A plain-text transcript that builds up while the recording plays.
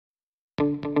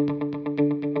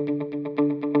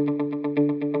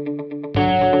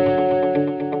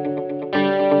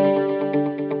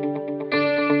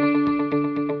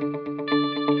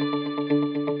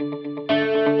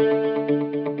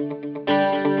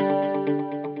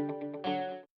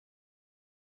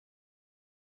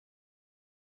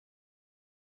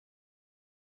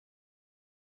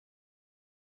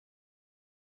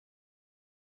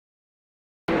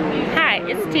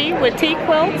It's T with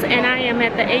TeaQuilts, and I am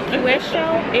at the AQS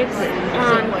show. It's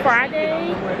on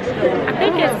Friday. I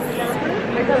think it's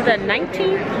the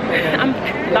 19th. I'm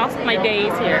lost my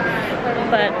days here.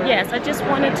 But yes, I just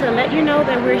wanted to let you know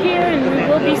that we're here and we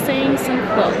will be seeing some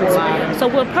quilts. So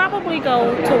we'll probably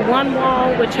go to one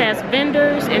wall which has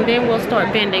vendors, and then we'll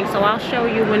start vending. So I'll show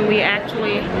you when we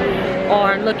actually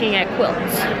are looking at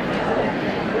quilts.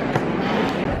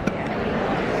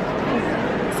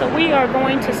 So we are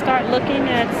going to start looking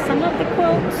at some of the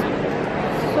quilts.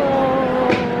 So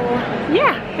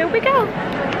yeah, here we go.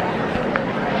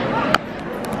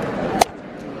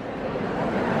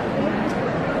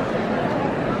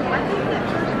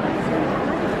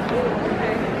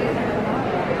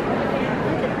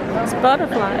 This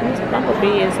butterfly, this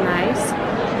bumblebee is nice.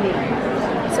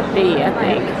 It's a bee, I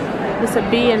think. It's a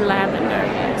bee in lavender,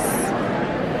 yes.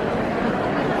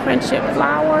 Friendship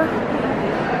flower.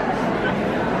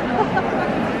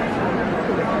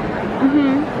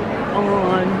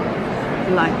 On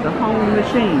like the home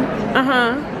machine.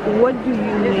 What do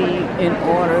you need in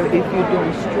order, if you're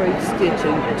doing straight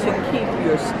stitching, to keep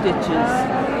your stitches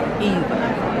even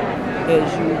as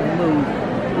you move?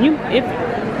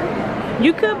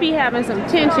 You could be having some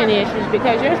tension issues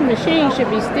because your machine should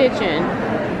be stitching.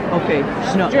 Okay,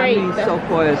 no, I mean so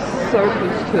far as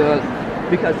surface to it,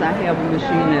 because I have a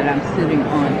machine that I'm sitting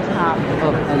on top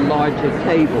of a larger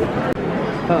table.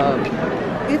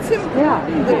 It's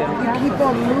important that you keep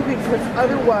on moving, because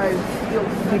otherwise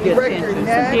you'll break your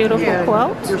neck, beautiful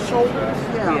quilt. Your shoulders.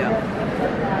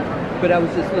 Yeah. But I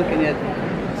was just looking at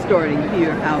starting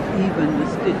here how even the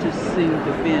stitches seem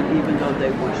to bend, even though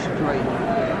they were straight.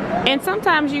 And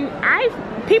sometimes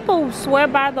people swear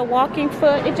by the walking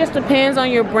foot. It just depends on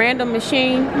your brand of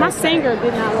machine. My singer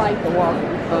did not like the walking.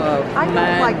 I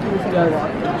don't like using the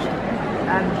walking machine.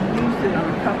 I've used it on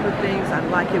a couple of things I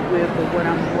like it with, but what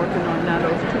I'm working on now,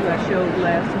 those two I showed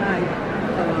last night,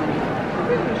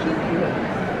 really should be good.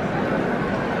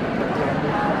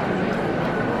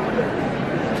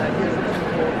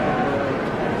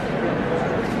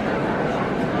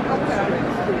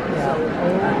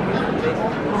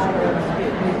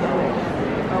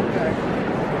 Okay.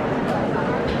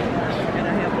 And I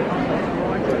have one of those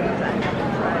larger ones. I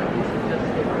haven't tried it. This is just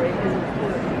a regular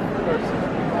foot versus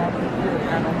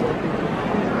I don't know if it's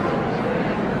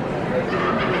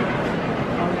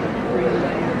on the 3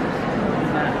 layers on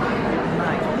that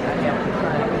night. I have to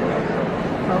try it.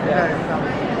 Okay.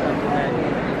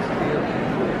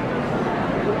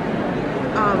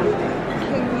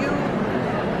 Can you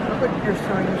put your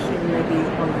sewing machine maybe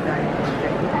on the dining room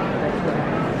table? That's what I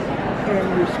mean. And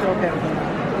you still have an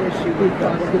issue with the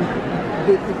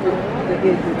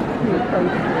issue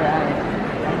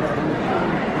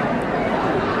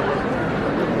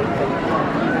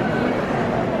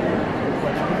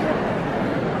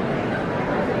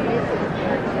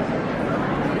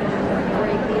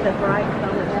the bright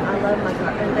colors. I love my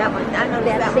garden. That one. I know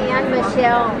that San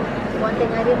Michelle. One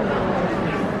thing I didn't know.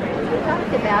 We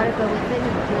talked about it, but we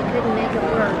couldn't make it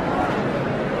work.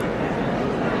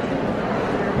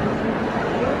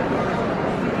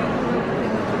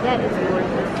 That is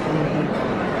gorgeous.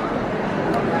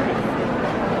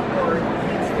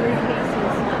 It's 3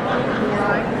 pieces.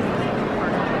 Right.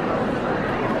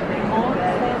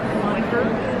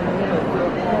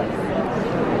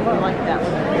 I like that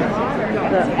one.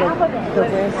 The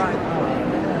rest.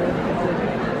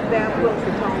 That will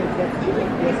be tone that's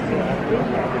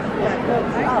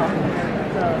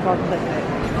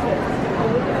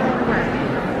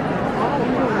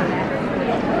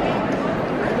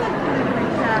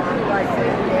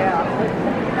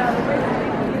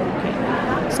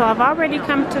So I've already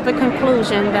come to the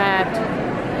conclusion that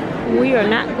we are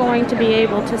not going to be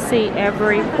able to see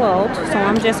every quilt, so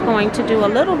I'm just going to do a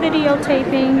little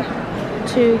videotaping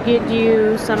to get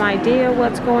you some idea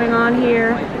what's going on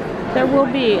here. There will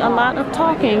be a lot of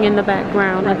talking in the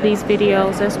background of these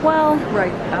videos as well.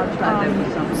 Right, I'll try that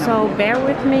with something. So bear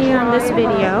with me on this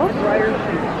video.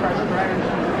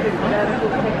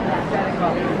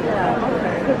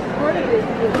 Because part of it is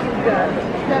you've got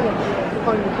seven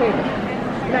on your table.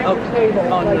 Not your table,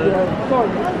 on like the your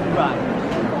right.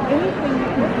 anything you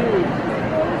can do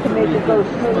to make it go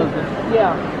smoother.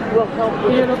 Yeah. will help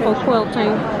with Beautiful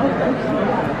quilting.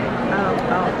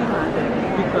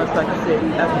 Because like I said, he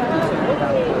doesn't concern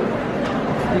about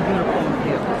the uniform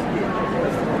gifts.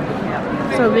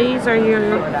 So these are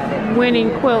your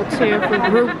winning quilts here for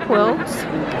group quilts.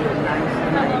 And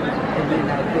then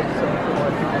I get some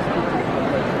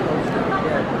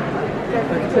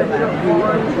for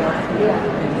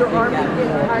your arm is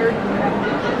getting tired,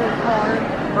 hard,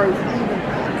 or is even.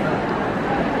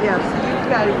 Yes, you've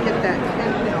got to get that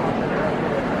tension off.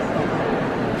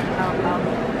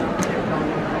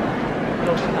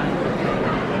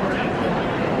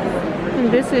 And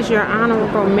this is your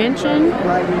honorable mention.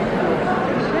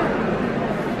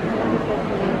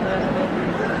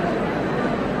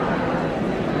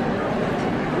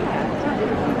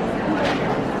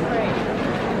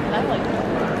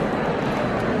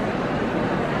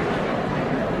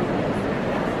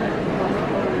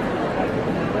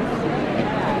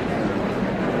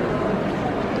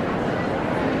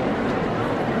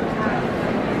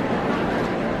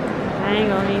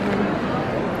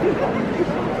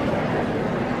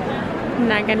 I'm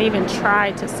not gonna even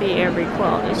try to see every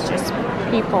quilt. It's just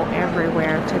people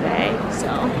everywhere today,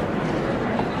 so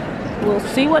we'll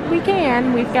see what we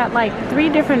can. We've got like 3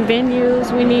 different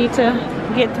venues we need to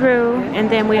get through, and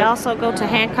then we also go to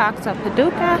Hancock's of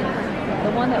Paducah,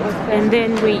 and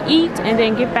then we eat and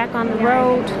then get back on the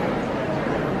road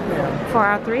for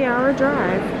our 3-hour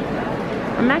drive.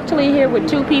 I'm actually here with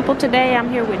 2 people today. I'm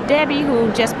here with Debbie,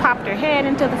 who just popped her head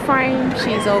into the frame.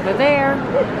 She's over there,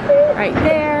 right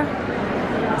there.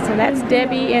 So that's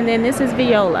Debbie, and then this is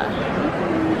Viola.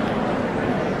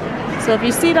 So if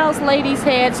you see those ladies'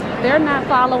 heads, they're not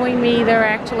following me, they're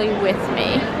actually with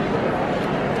me.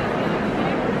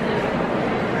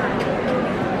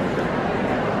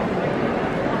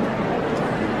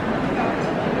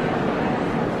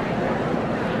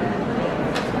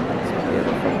 It's a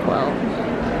beautiful quilt.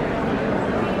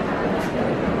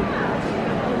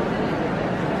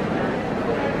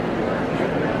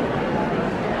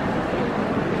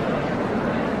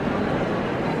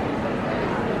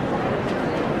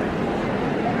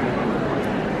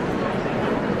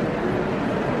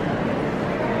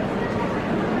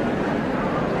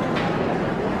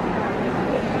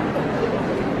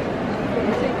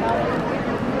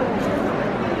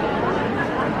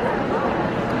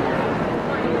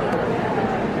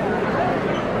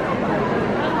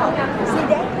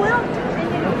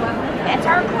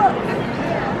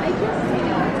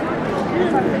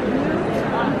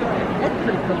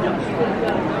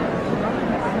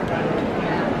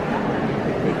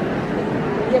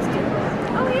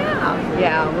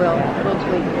 Yeah, we'll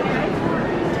tweak it.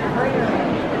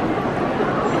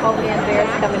 Hopefully, and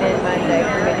Bear's coming in Monday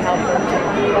for me to help her.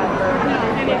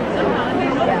 Yeah.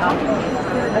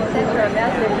 I sent her a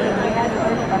message and we had to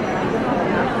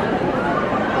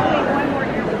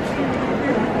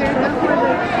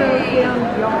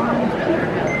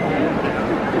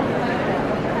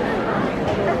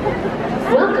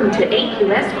Welcome to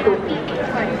AQS Quilt Week.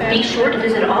 Be sure to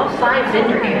visit all 5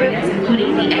 vendor areas,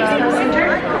 including the Expo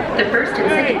Center, the first and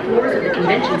second floors of the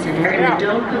Convention Center, and the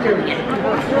Dome Pavilion.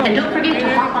 And don't forget to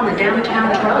hop on the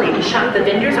downtown trolley to shop the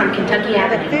vendors on Kentucky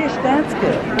Avenue. Fish, that's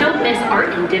good. Don't miss Art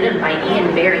and Denim by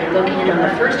Ian Berry located on the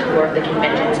first floor of the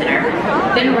Convention Center.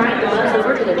 Then ride the bus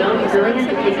over to the Dome Pavilion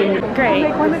to take in.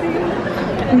 Great.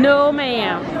 No,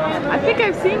 ma'am. I think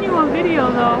I've seen you on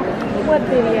video though. What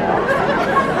video?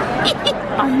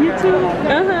 On YouTube?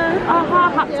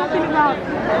 Something about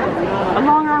a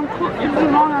long arm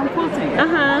quilting.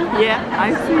 Yeah,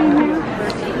 I've seen you.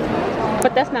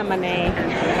 But that's not my name.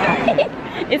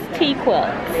 It's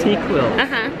TeaQuilts.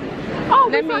 TeaQuilts. Oh,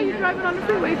 we saw you driving on the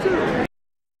freeway too.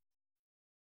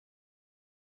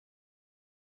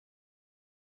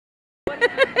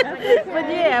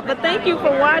 But thank you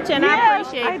for watching. I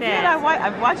appreciate that.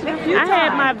 I've watched it a few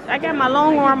times. I got my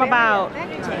long arm about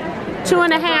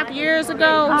 2.5 years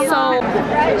ago. So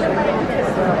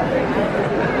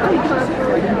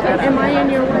am I in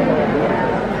your way?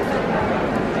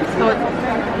 So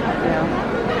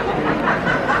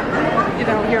you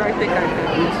know, here I think I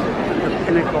reached the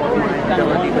pinnacle of my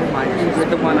ability with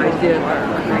the one I did.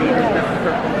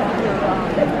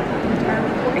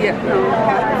 Yeah,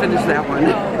 finished that one.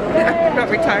 Got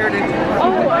retired in.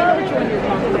 Oh, I know which one you're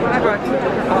talking about.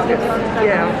 August.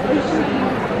 Yeah.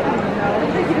 I'm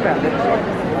thinking about it.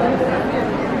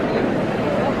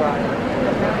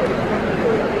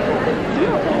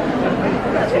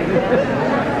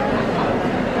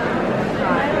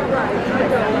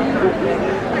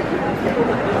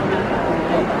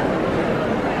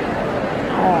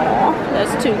 Aw,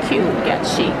 that's too cute. We got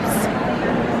sheeps.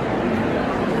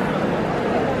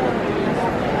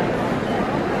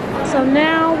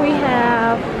 we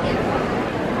have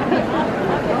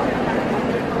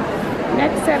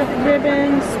next set of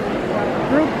ribbons,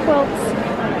 group quilts.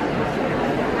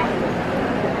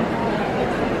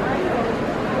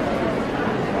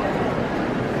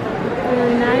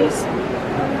 Very nice.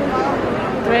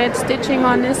 Thread stitching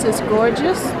on this is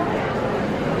gorgeous.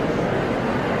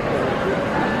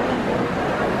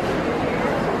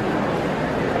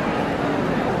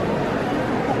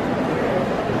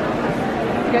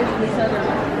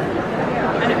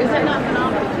 Is that not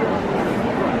phenomenal?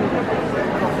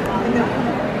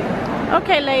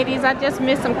 Okay, ladies, I just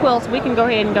missed some quilts. We can go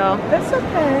ahead and go. That's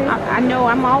okay. I know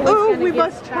I'm always Oh, gonna we get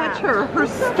must touch her. Her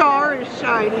star is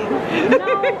shining.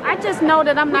 No, I just know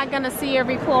that I'm not gonna see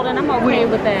every quilt, and I'm okay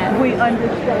with that. We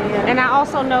understand. And I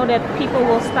also know that people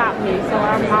will stop me, so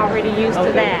I'm already used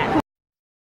to that.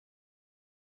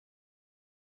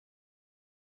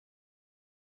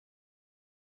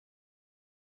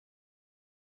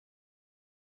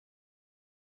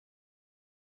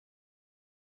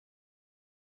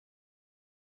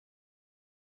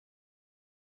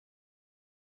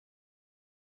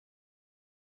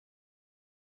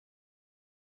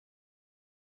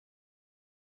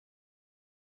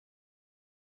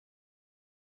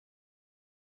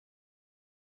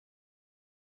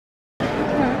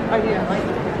 I didn't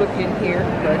like look in here,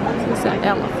 but It's an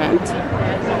elephant.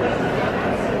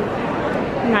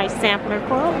 Nice sampler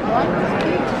quilt.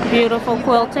 Beautiful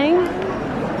quilting.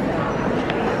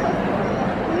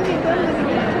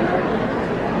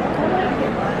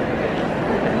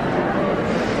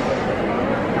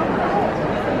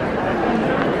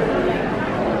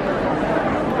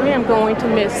 I am going to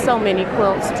miss so many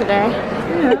quilts today.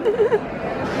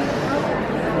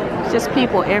 Just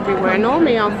people everywhere.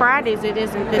 Normally on Fridays it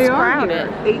isn't this crowded.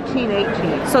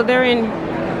 1818. So they're in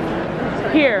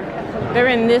here. They're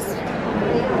in this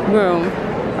room.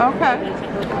 Okay.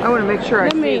 I want to make sure I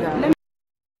see that.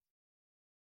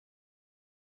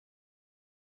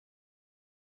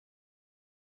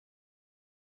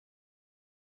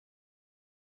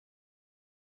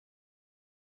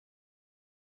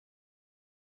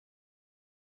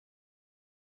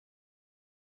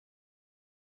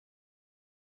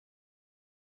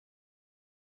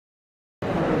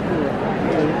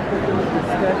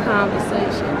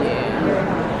 Conversation,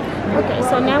 yeah. Okay,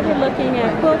 so now we're looking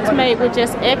at quilts made with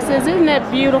just X's. Isn't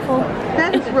that beautiful?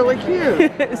 That is really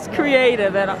cute. It's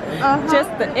creative. And just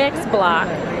the X block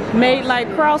made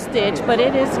like cross stitch, but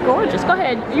it is gorgeous. Go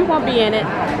ahead, you won't be in it.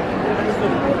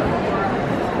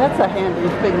 That's a handy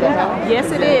thing to have.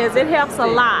 Yes, it is. It helps a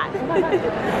lot.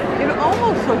 It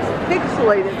almost looks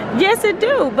pixelated. Yes, it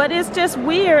do, but it's just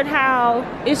weird how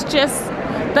it's just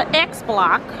the X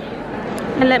block.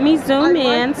 And let me zoom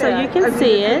in so you can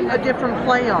see it. A different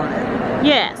play on it.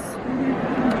 Yes.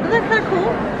 Isn't that kind of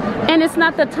cool? And it's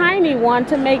not the tiny one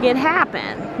to make it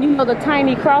happen. You know, the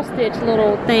tiny cross stitch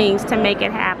little things to make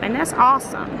it happen. That's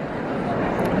awesome.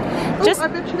 Oh, I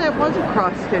bet you that was a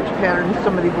cross stitch pattern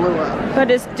somebody blew up.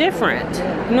 But it's different.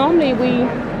 Normally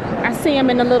I see them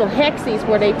in the little hexies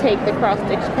where they take the cross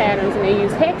stitch patterns and they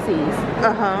use hexies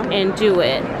and do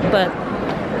it. But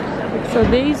so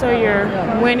these are your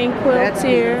winning quilts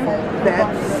here.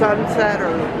 That sunset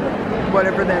or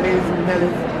whatever that is. That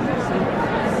is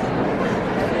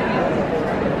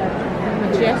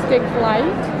Majestic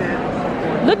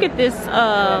Flight. Look at this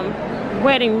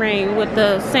wedding ring with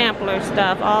the sampler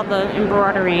stuff, all the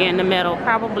embroidery in the metal.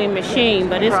 Probably machine,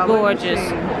 but it's gorgeous.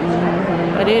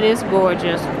 But it is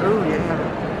gorgeous. Oh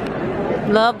yeah.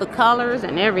 Love the colors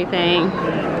and everything.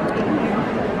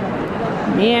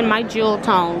 Me and my jewel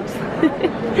tones.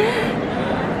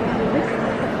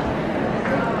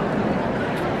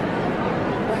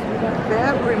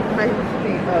 That reminds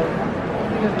me of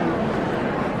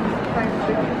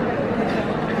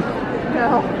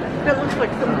no, that looks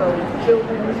like some of those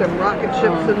buildings and rocket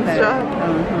ships and stuff.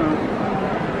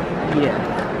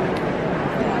 yeah.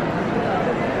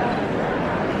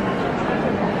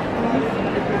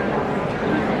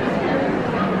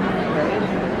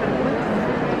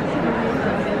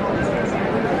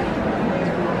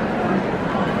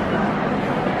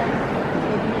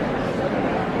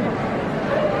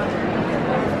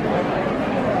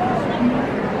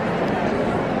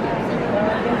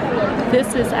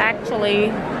 This is actually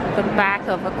the back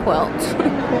of a quilt.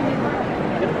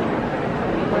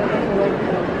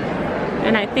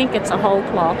 And I think it's a whole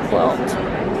cloth quilt.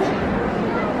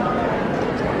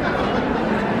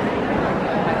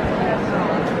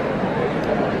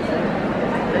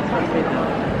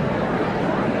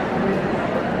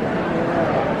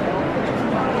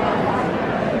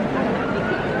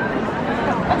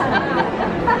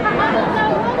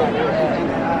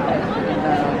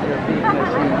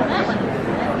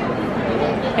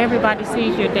 Everybody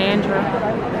sees your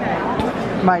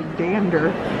dandruff. My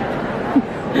dander.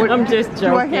 What, I'm just joking.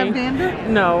 Do I have dander?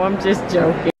 No, I'm just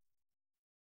joking.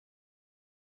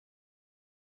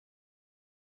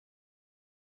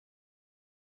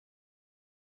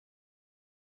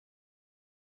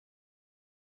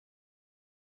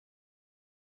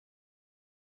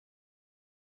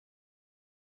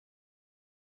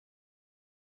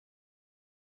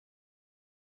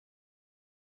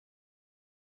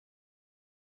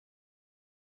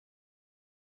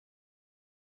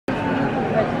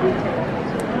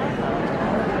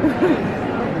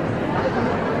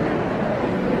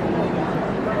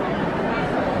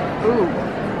 Ooh.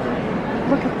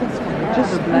 Look at this one.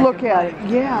 Just look at it.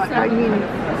 Yeah, I mean,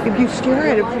 if you stare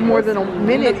at it for more than a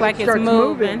minute, Looks like it it's starts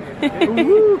moving.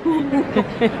 Ooh.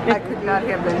 I could not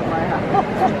have that in my house.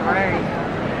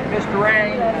 Mr.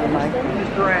 Ray,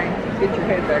 Mr. Ray, get your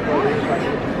head back over this way.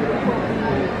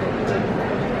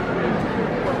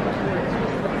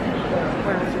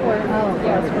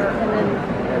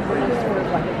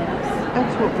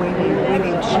 That's what we need. We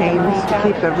need chains to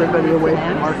keep everybody away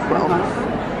from our quilts.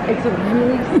 It's a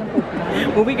really simple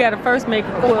Well, we gotta first make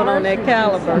a quilt on that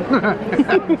caliber.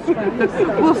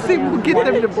 We'll see. We'll get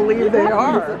them to believe they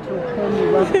are.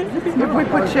 If we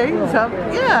put chains up,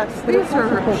 yes, these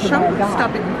are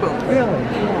show-stopping quilts. Really?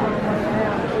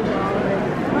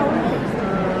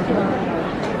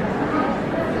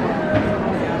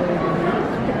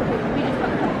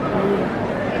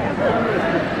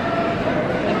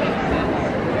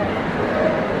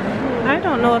 I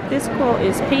don't know if this quilt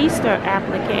is pieced or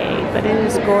applique, but it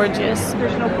is gorgeous.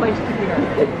 There's no place to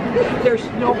go. There's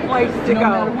no place to go. No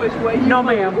matter which way you No,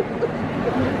 ma'am.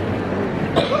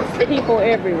 People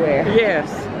everywhere. Yes.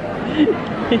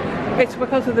 It's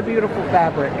because of the beautiful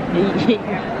fabric.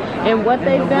 And what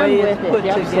they've done with put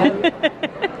it. together.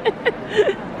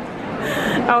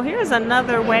 Oh, here's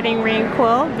another wedding ring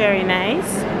quilt. Very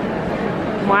nice.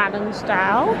 Modern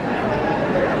style.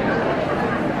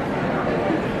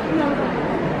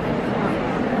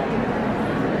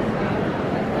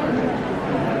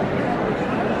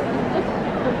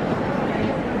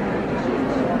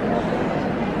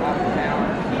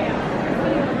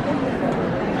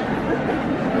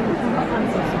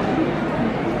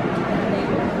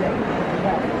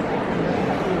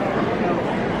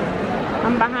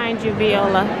 I'm behind you,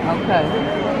 Viola. Okay.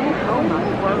 Oh my,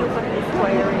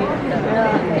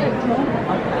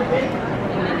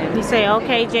 You say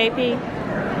okay, JP?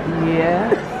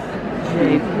 yes,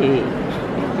 JP.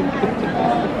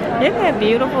 Isn't that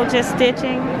beautiful, just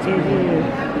stitching? It is.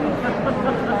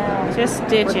 Just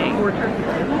stitching.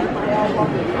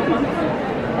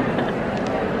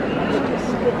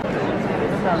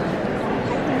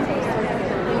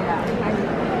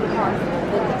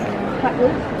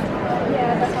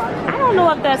 I don't know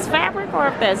if that's fabric or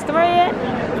if that's thread.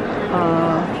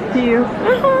 Here.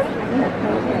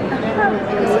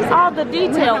 All the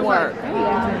detail work.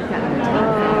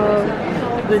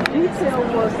 The detail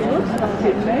work looks like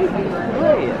it may be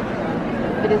thread.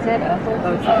 But is that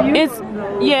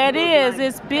Yeah, it is.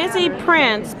 It's busy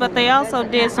prints, but they also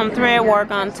did some thread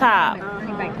work on top,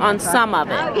 on some of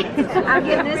it. I'm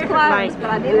getting this close, but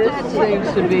I didn't touch it.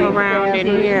 Seems to be Around in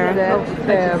here. That's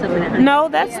fabric. No,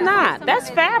 that's not. That's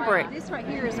fabric. This right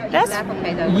here is That's-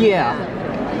 applique though. Yeah.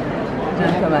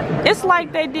 It's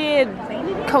like they did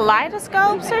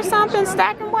kaleidoscopes or something,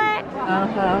 stack and wax.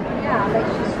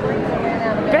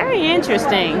 Very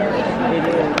interesting. It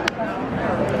is.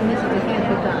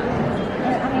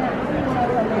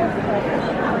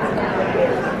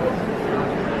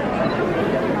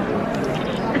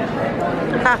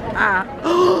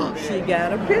 She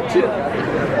got a picture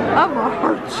of a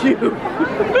heart shoe.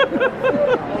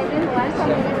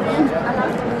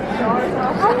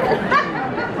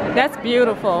 That's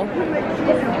beautiful.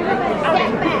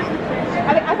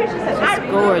 It's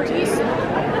gorgeous.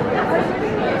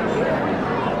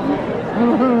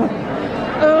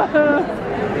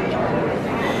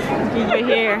 Keep it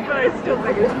here. I still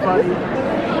think it's funny.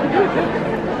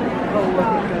 Oh, look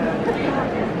at that.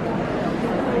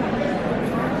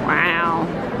 Wow.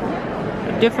 A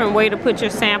different way to put your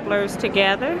samplers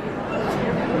together.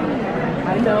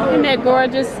 I know. Isn't that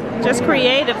gorgeous? Just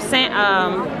creative setting.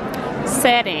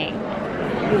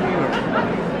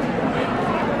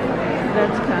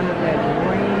 That's kind of that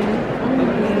green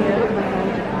again.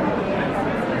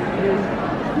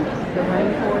 The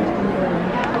rainforest and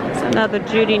green. It's another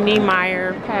Judy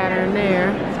Niemeyer pattern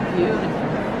there.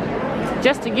 Beautiful.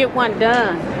 Just to get one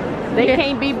done. They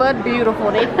can't be but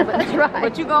beautiful. That's right.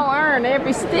 But you gonna earn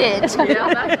every stitch.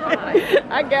 Yeah, that's right.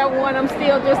 I got one. I'm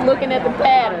still just looking at the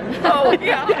pattern. Oh,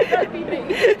 yeah.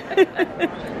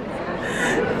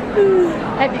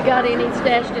 Have you got any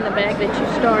stashed in the bag that you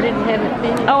started and haven't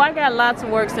finished? Oh, I got lots of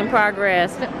works in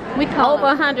progress. We call over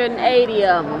 180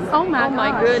 of them. Oh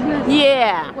my goodness.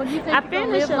 Yeah. Well, do you think I you're gonna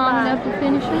finished live a long lot. enough to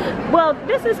finish it? Well,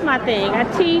 this is my thing. I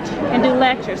teach and do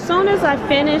lectures. Soon as I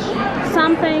finish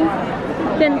something,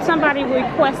 then somebody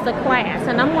requests a class,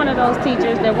 and I'm one of those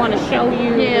teachers that want to show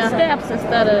you the steps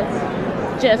instead of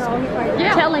just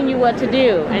telling you what to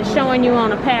do and showing you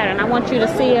on a pattern. I want you to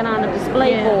see it on a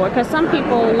display board, because some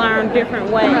people learn different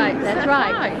ways. Right, that's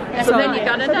right. So then you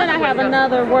got another. So then I have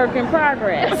another work in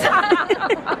progress.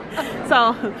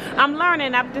 So I'm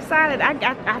learning. I've decided.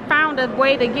 I found a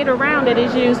way to get around it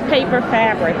is use paper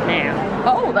fabric now.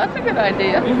 Oh, that's a good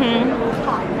idea.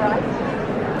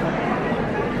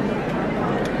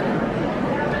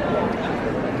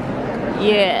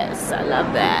 Yes, I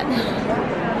love that.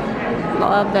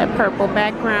 Love that purple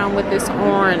background with this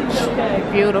orange.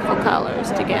 Beautiful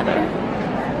colors together.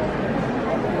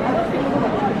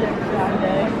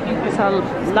 There's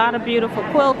a lot of beautiful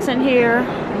quilts in here.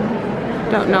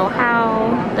 Don't know how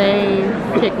they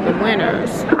pick the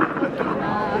winners.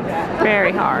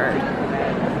 Very hard.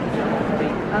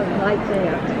 I like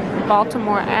that.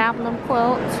 Baltimore Alum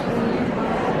quilt.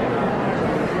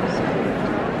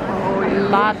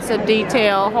 Lots of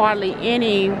detail, hardly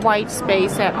any white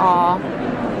space at all.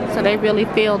 So they really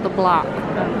filled the block.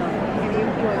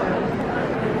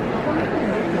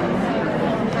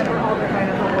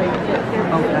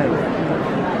 Okay.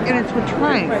 And it's with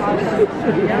triangle.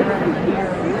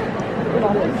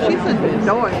 She's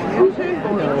annoying, isn't she?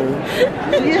 No.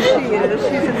 Yes, she is.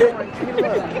 She's annoying.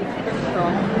 Look.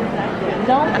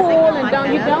 Don't pull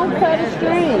and you don't cut a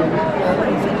string.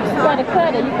 You gotta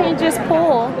cut it. You can't just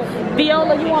pull.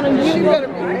 Viola, you wanna use it?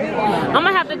 I'm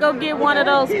gonna have to go get one of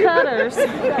those cutters. And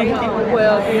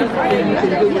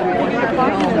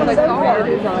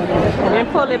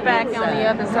pull it back on the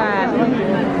other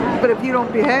side. But if you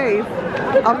don't behave,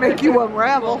 I'll make you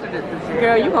unravel.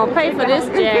 Girl, you gonna pay for this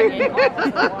jacket.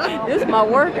 This is my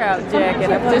workout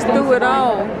jacket. I just threw it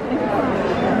on.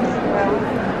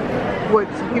 What,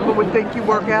 people would think you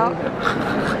work out?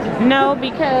 No,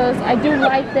 because I do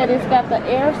like that it's got the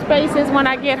air spaces when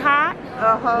I get hot.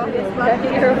 Uh-huh.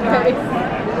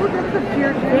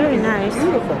 Very nice.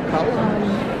 Beautiful color.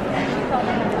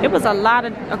 It was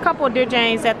a couple of Dear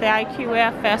Janes at the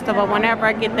IQF festival whenever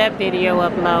I get that video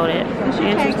uploaded. Did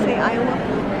you take the Iowa?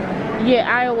 Yeah,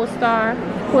 Iowa Star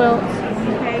Quilts.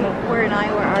 Okay. Where in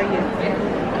Iowa are you?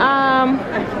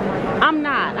 I'm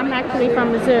not. I'm actually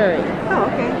from Missouri. Oh,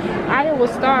 okay. Iowa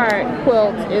Star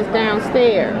Quilts is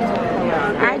downstairs.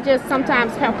 I just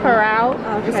sometimes help her out,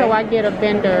 so I get a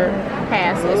vendor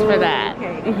passes for that.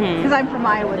 Because I'm from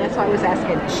Iowa, that's why I was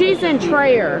asking. She's in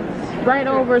Traer, right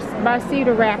over by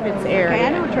Cedar Rapids area. Okay, I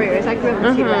know what Traer is. I grew up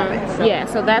in Cedar Rapids. So. Yeah,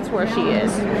 so that's where she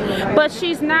is. But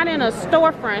she's not in a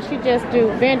storefront. She just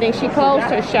do vending. She closed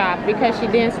her shop because she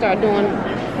didn't start doing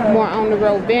more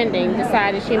on-the-road vending.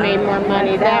 Decided she made more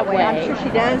money that way. I'm sure she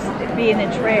does, being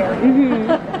in Traer.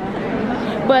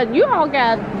 But you all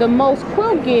got the most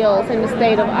quilt guilds in the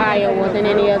state of Iowa than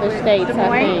any other states, I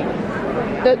think.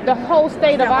 The whole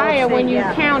state of Iowa, when you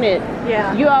count it,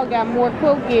 you all got more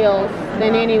quilt guilds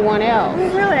than anyone else. Oh,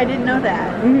 really? I didn't know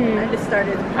that. I just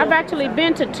started. I've actually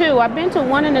been to two. I've been to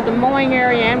one in the Des Moines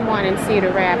area and one in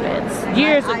Cedar Rapids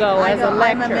years ago as a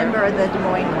lecturer. I'm a member of the Des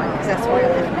Moines one because that's where I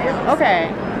live now. Okay.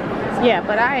 Yeah,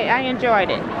 but I enjoyed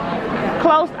it.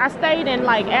 Close. I stayed in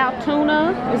like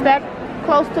Altoona. Is that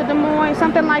close to Des Moines,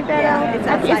 something like that?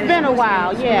 Yeah, it's been a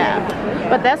while,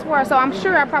 but that's where, so I'm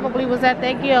sure I probably was at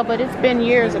that guild, but it's been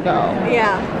years ago.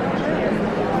 Yeah.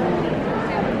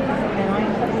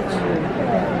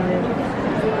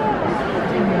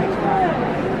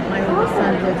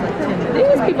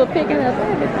 These people picking up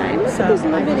everything. Look at this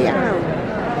little bitty arm.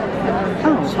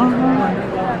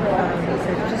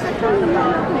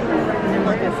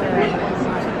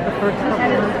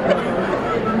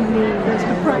 That's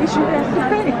the price you have to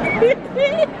pay.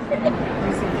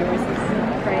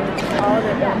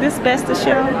 This best to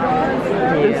show?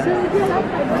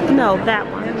 No, that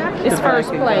one. It's first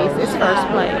place. It's first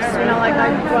place. You know, like I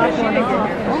brought one in.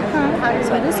 Okay.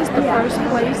 So this is the first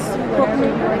place.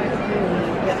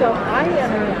 So I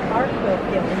am art quilt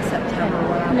in September.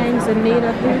 Her name's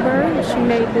Anita Huber. She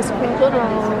made this quilt called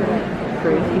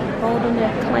Golden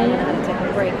Neck Clan. Take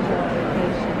a break for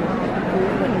vacation.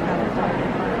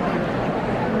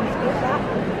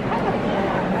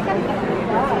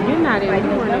 You're not in. You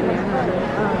weren't in there, huh?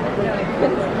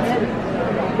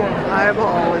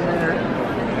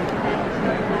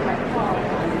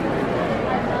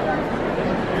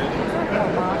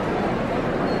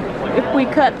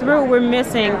 we cut through, we're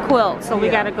missing Quilt, so we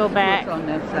got to go back. On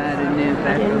that side and then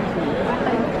back.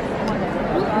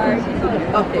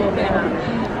 Okay.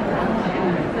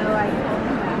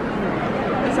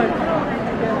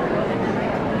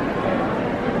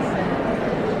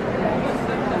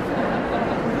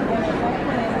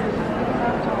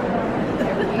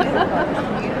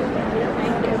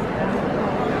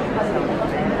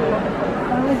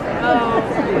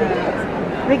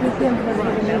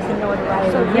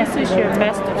 So this is your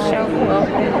best of show quilt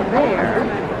there.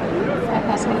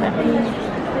 So that means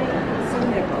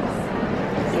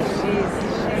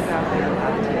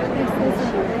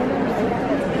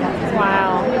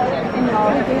wow.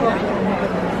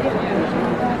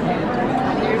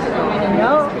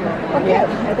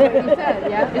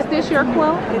 Is this your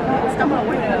quilt?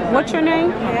 What's your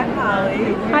name?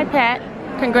 Hi, Pat.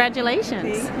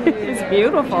 Congratulations. It's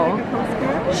beautiful.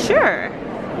 Sure.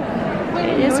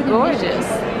 It is gorgeous.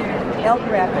 Elk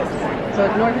Rapids. So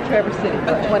it's north of Traverse City,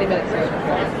 about 20 minutes north.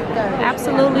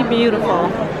 Absolutely beautiful.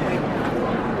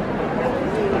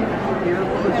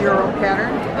 Was your own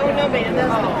pattern?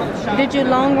 Did you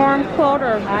long arm quilt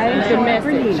or the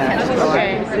message?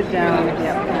 Okay. Sit down.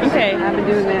 Yeah. Okay. I've been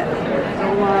doing that so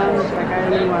long, like I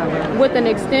don't know why. With an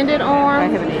extended arm? I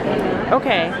have an 8.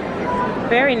 Okay.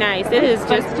 Very nice. It is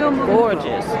just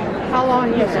gorgeous. How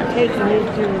long is it taking you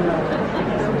to?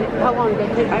 How long did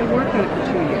it take? I worked on it for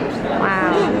 2 years.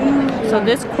 Wow. So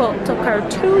this quilt took her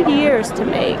 2 years to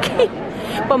make.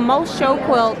 But most show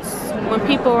quilts, when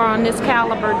people are on this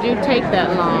caliber, do take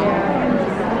that long.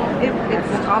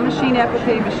 It's all machine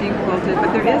appliqué, machine quilted,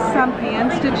 but there is some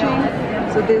hand stitching.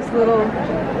 So there's little,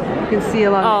 you can see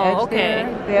along the edge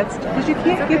there. That's because you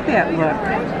can't get that look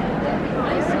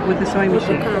with the sewing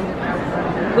machine.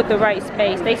 With the right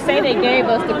space. They say they gave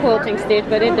us the quilting stitch,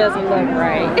 but it doesn't look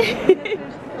right.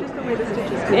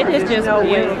 It is just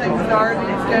beautiful.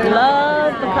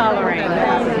 Love the coloring.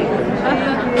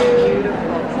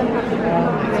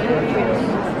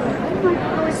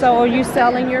 So are you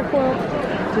selling your quilt?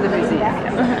 To the museum.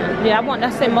 Yeah, I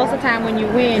say most of the time when you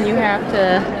win, you have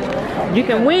to, you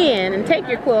can win and take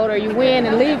your quilt, or you win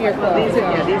and leave your quilt. These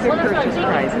are purchase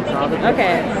prizes. All the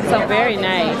okay, so very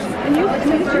nice. And it's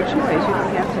your choice.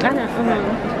 You don't have to.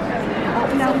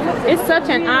 I know. It's such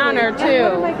an honor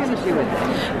too, what am I going to do with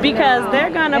it? because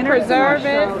they're gonna preserve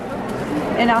it.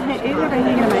 And I'll hang it in my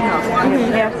house. I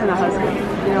have cats and a husband.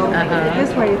 You know,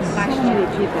 this way it's so many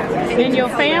people. And your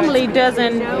family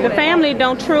doesn't, the family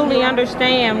don't truly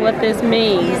understand what this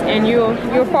means, and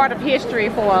you're part of history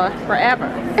for forever.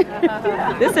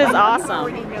 This is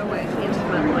awesome.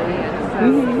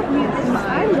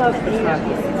 I love this.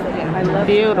 I love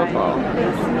beautiful.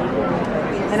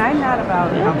 And I'm not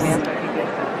about how much I can get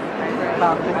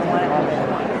about I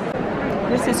want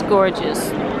it. This is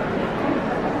gorgeous.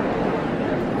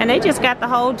 And they just got the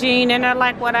whole jean in there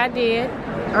like what I did.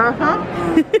 And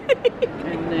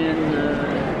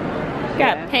then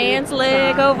Got Pan's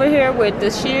leg over here with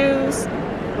the shoes.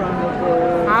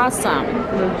 Awesome.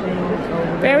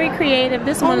 Very creative.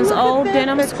 This one's Old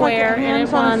Denim Square and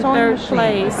it won 3rd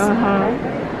place.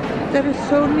 That is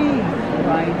so neat.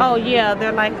 Oh yeah,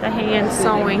 they're like the hand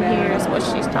sewing here is what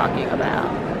she's talking about.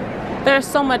 There's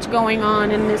so much going on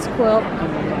in this quilt.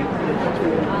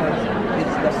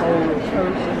 it's the whole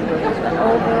person.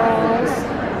 Overalls.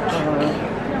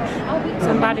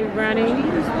 Somebody running.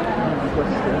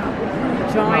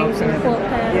 Drawings and quilt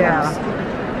patterns. Yeah.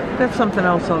 That's something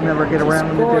else I'll never get around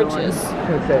to doing. Gorgeous.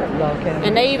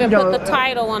 And they even put the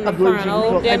title on the front,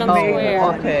 Old Denim Square.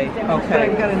 Okay.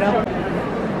 I've got another.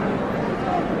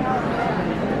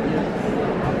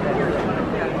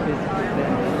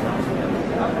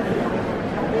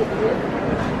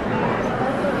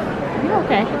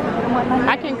 Okay.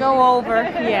 I can go over.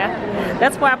 Yeah.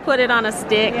 That's why I put it on a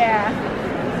stick. Yeah.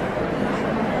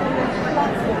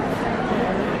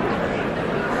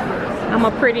 I'm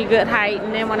a pretty good height,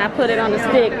 and then when I put it on the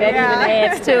stick, that even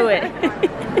adds to it.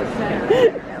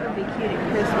 That would be cute at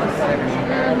Christmas.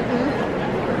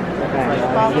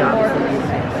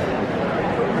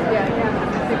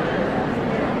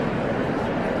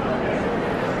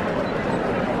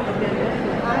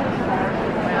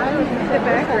 The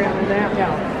background of that.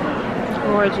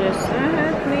 Gorgeous.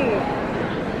 That's neat.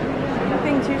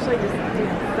 Things usually just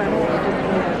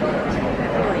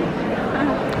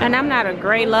And I'm not a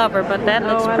gray lover, but that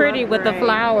looks pretty with the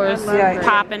flowers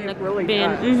popping the really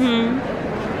bin.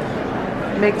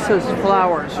 Makes those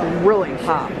flowers really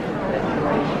pop.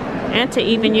 And to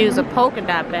even use a polka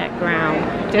dot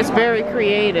background. Just very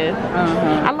creative.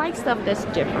 I like stuff that's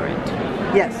different.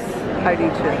 Yes, I do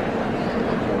too.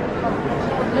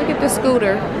 Look at the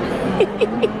scooter.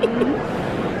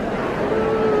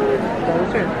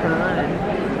 They're fun.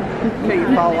 Until you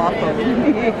fall off of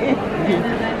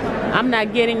them. I'm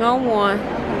not getting on one.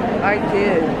 I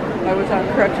did. I was on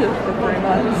crutches for 3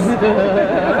 months.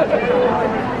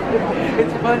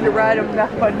 It's fun to ride them,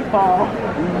 not fun to fall.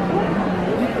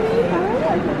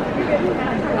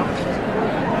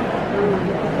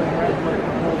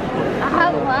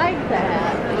 I like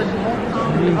that.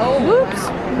 Oh, whoops.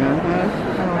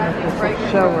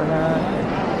 Show or not.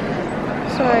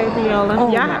 Sorry, Viola.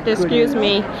 Oh, Y'all have to excuse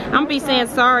me. I'm gonna be saying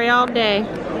sorry all day.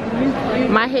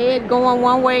 My head going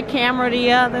one way, camera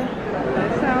the other.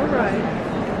 That's all right.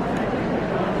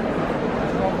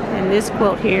 And this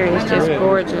quilt here is just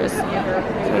gorgeous.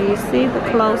 So you see the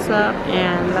close-up,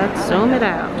 and let's zoom it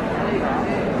out.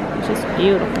 Just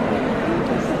beautiful.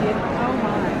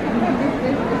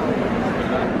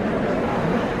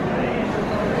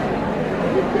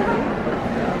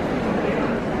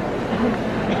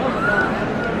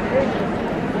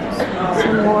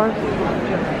 Some more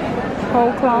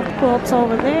whole cloth quilts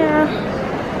over there.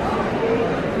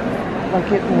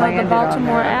 Like it Another landed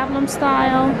Baltimore on there. Avalon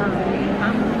style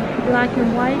black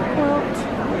and white quilt,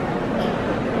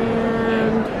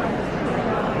 and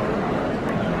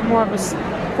more of a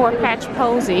 4-patch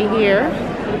posy here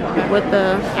with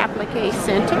the applique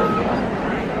center.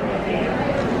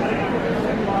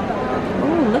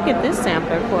 Oh, look at this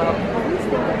sampler quilt.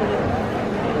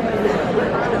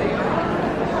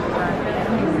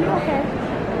 Okay.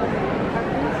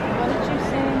 What did you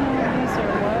say on these or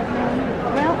what?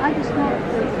 Well, I just know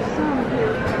there's some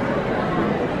here.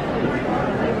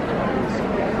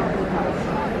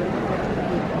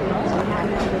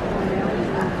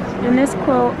 And this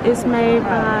quilt is made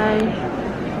by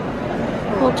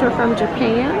a quilter from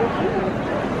Japan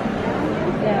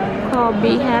called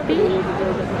Be Happy.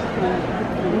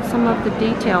 And some of the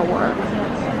detail work.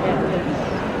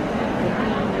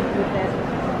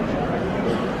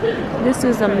 This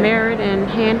is a merit in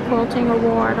hand quilting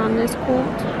award on this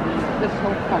quilt. This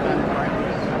whole color.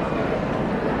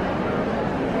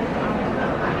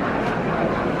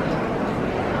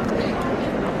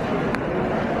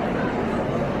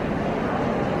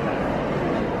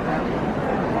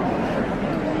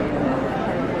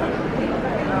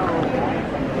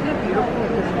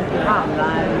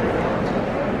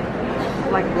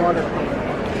 Like watercolor.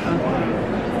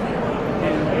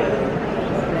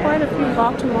 Quite a few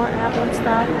Baltimore Avalon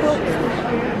style quilts.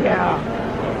 Yeah.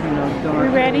 We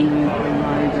ready?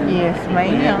 Yes,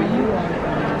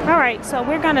 ma'am. Alright, so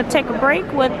we're going to take a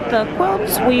break with the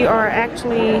quilts. We are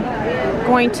actually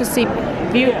going to see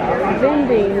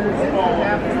vending.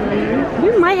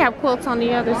 We might have quilts on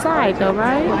the other side though,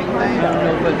 right?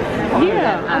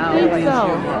 Yeah, I think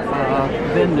so.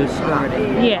 Vendor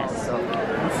starting. Yes.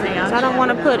 So I don't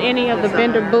want to put any of the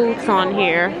vendor booths on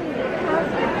here.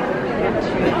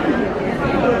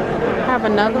 Have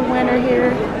another winner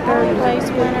here, 3rd place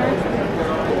winner.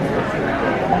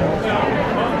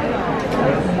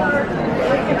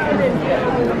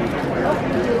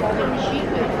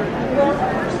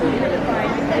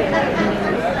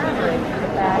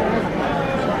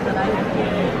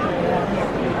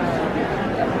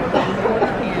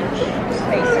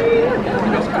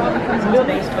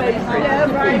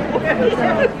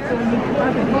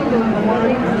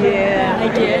 Yeah. I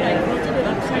did. I quilted it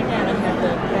upside down. I had the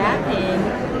back in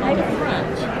the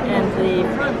front and the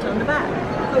front on the back.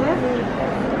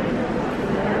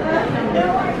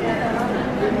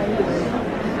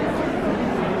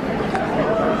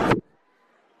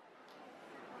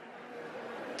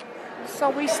 So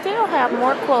we still have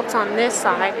more quilts on this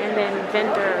side, and then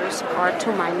vendors are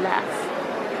to my left.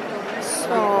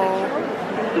 So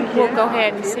we'll go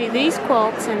ahead and see these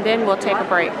quilts, and then we'll take a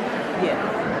break. Yeah.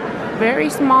 Very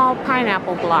small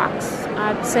pineapple blocks.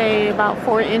 I'd say about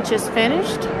 4 inches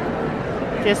finished.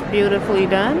 Just beautifully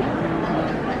done.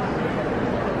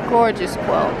 Gorgeous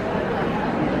quilt.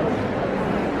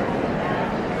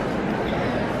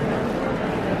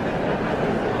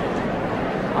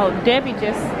 Oh, Debbie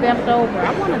just stepped over.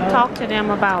 I want to talk to them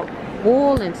about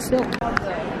wool and silk.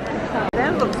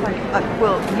 That looks like a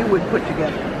quilt you would put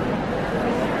together.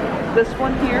 This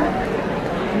one here?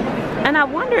 And I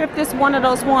wonder if this is one of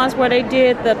those ones where they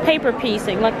did the paper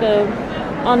piecing, like the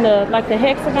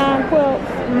hexagon quilt,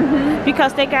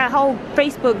 because they got whole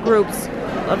Facebook groups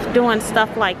of doing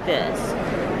stuff like this.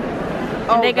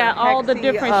 And they got all the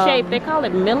different shapes. They call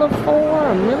it Millefort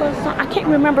or Miller. I can't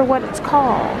remember what it's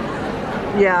called.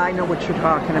 Yeah, I know what you're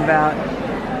talking about.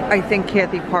 I think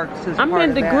Kathy Parks is I'm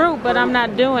in the group, but I'm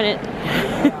not doing it.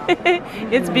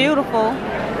 It's beautiful.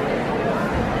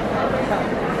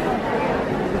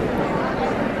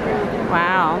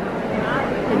 Wow.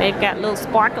 And they've got little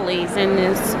sparklies in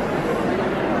this.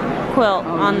 quilt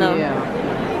on the. Yeah.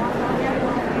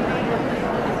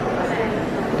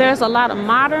 There's a lot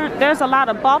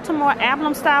of Baltimore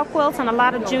Ablum style quilts and a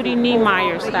lot of Judy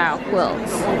Niemeyer style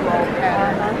quilts.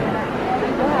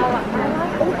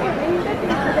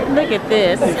 Look at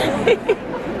this.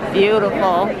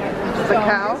 Beautiful. The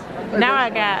cow? Now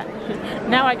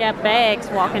I got bags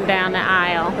walking down the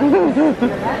aisle.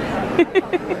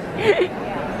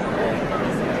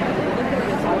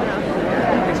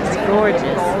 It's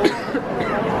gorgeous.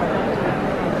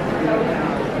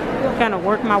 I'm gonna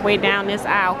work my way down this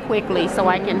aisle quickly so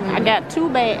I got 2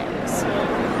 bags.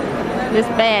 This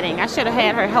batting, I should have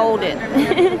had her hold it.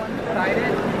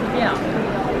 Yeah.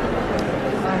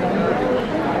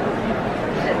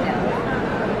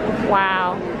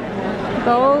 Wow.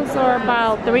 Those are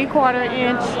about 3/4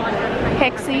 inch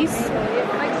hexies.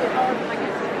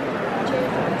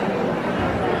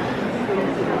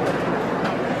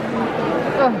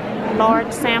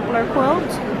 Large sampler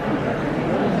quilt.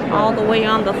 All the way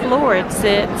on the floor it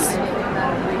sits.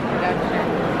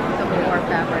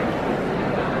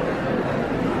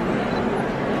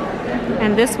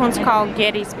 And this one's called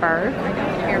Gettysburg.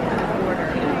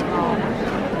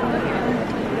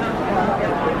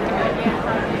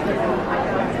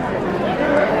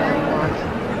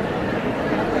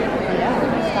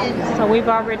 So we've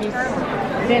already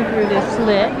been through this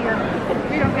slit.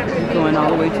 Going all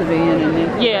the way to the end and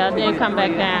then. Yeah, then come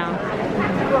back down.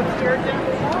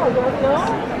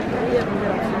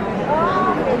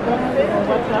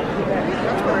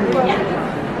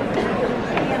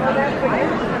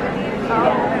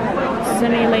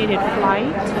 Simulated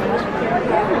flight.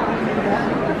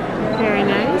 Very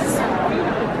nice.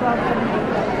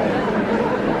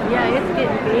 Yeah, it's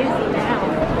getting busy now.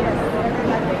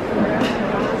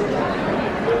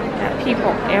 Got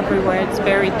people everywhere. It's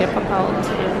very difficult to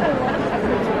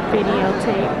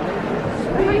videotape.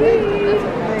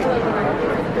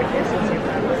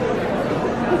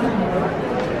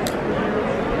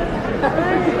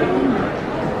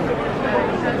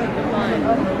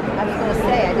 I was going to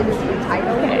say, I didn't see the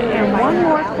title. Okay, and one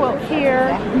more quilt here,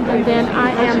 and then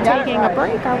I am taking a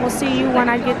break. I will see you when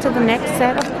I get to the next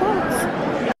set of quilts.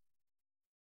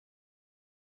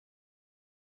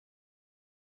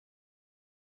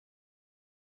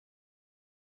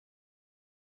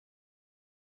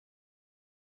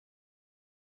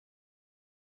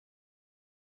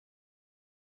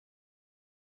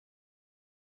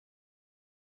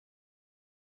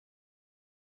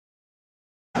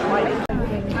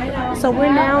 So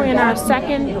we're now in our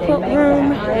second quilt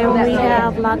room, and we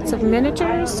have lots of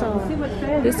miniatures. So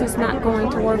this is not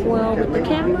going to work well with the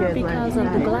camera because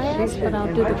of the glass, but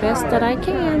I'll do the best that I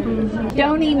can.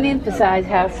 Don't even emphasize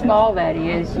how small that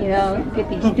is, you know, get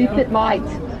these stupid lights.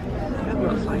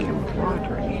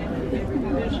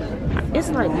 It's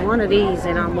like one of these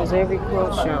in almost every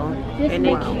quilt show, and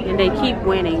they keep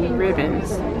winning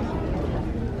ribbons.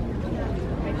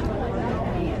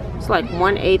 It's like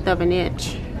 1/8 of an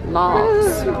inch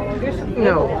logs.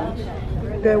 No,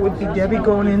 that would be Debbie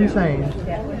going insane.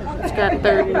 It's got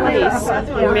 3rd place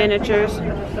in miniatures.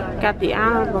 Got the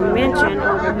honorable mention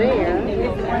over there.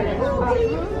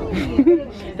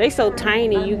 They so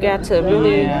tiny, you got to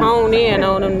really hone in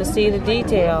on them to see the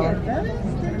detail.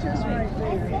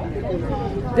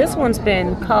 This one's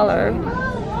been colored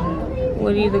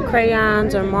with either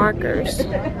crayons or markers.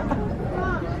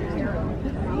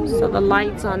 So the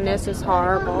lights on this is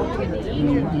horrible.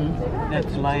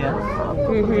 That's glass.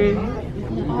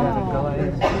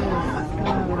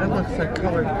 That looks like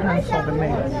colored pencil to me.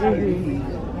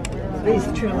 These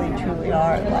truly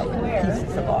are like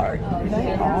pieces of art.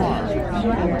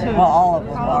 Well, all of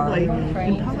them are.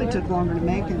 It probably took longer to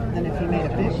make it than if you made a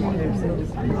big one.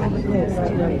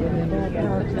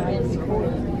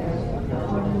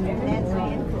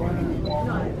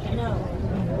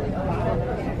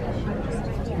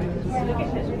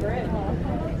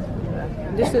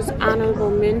 This is honorable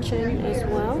mention as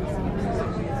well.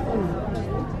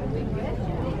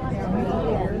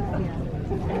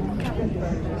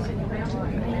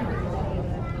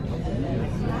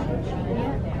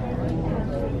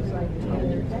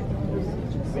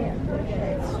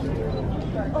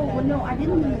 Oh, well, no, I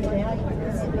didn't mean that.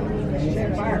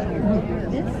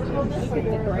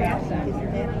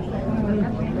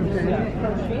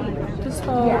 This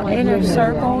whole inner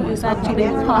circle is actually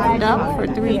puffed up for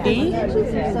 3D.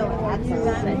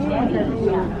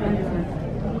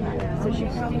 So she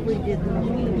probably did the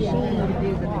machine to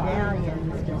do the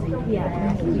medallions. Yeah.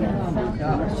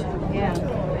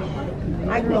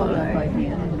 I rolled up by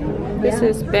hand. This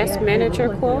is best miniature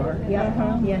quilt. Yes.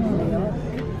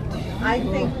 I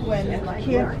think when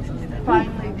Kip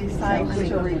finally decides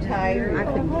to retire,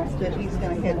 that he's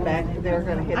going to head back. They're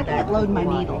going to head back. I can't load my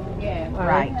needle.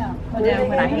 Right.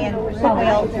 When I hand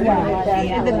quilt,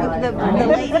 the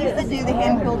ladies that do the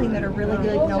hand quilting that are really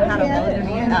good know how to load their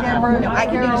needle. I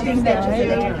can do 2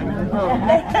 stitches.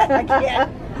 I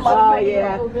can't. Oh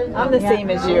yeah, I'm the same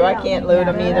as you. I can't load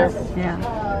them either. Yeah.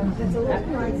 But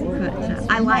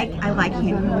I like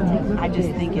hand quilting. I just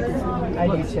think it's. I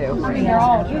do too. I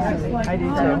do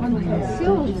too.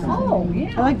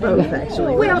 I like both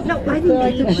actually. Well, no, I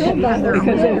think they should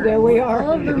because there we are.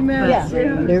 Yeah,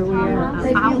 there we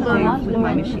are. I'll do with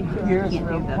my machine. You can't do the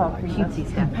cutesy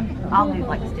stuff. I'll do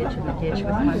like stitch in the ditch with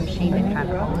my machine and try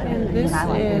to hold it. And this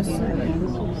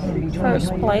is first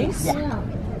place.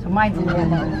 So mine's a little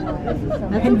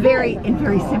and very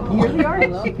simple. You're the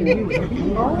artist. You can do it.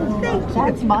 Thank you.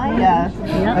 That's my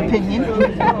opinion.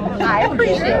 I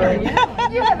appreciate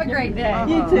it. You have a great day.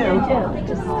 You too.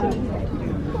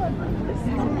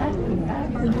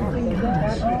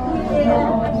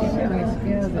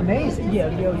 Amazing. Yeah,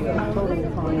 totally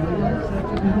fine.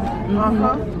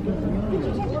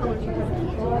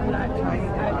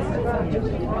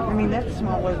 I mean, that's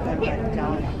smaller than my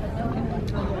gun.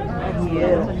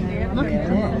 Yeah. Look at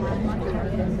this.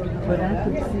 But I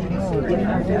could see more.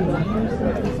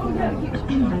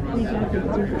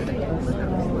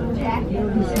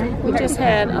 We just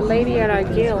had a lady at our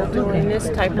guild doing this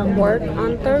type of work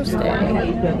on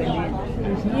Thursday.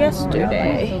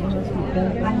 Yesterday.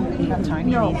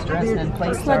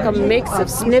 It's like a mix of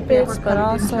snippets, but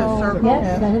also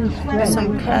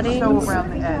some cutting. Sew around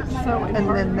the edge, and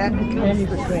then that becomes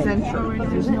the center.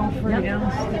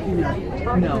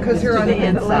 Because you're on the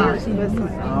inside.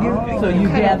 So you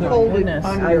gather hold it goodness.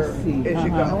 under I see. as you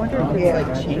go.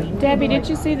 Yeah. Debbie, did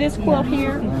you see this quilt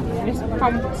here? It's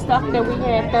from stuff that we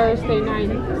had Thursday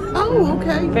night. Oh,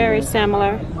 okay. Very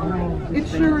similar. It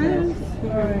sure is.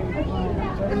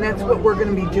 And that's what we're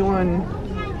going to be doing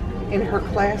in her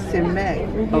class in May.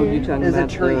 Oh, you're talking as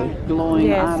about a tree. the glowing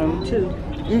Yes. autumn too.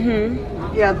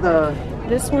 Mm-hmm. Yeah, the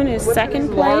This one is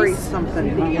second Laurie place.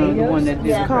 something. The one that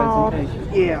did It's the called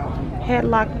presentation. Yeah.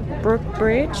 Headlock Brook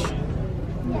Bridge.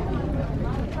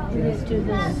 Let's do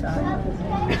this side.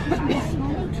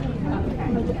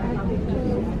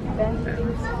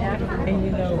 And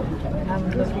you know, I'm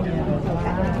looking at a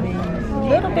lot of these.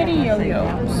 Little bitty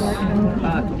yo-yos.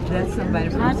 That's somebody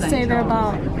from I'd St. say they're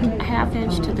Charles. about 1/2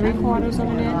 inch to 3/4 of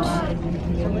an inch.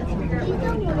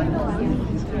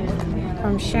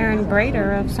 From Sharon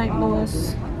Brader of St.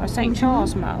 Louis or St.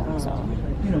 Charles Mo. So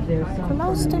You know, there's some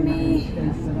close to me.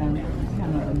 things that I'm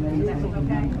kind of amazed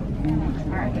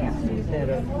that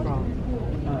are from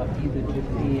either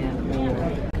Japan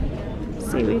or.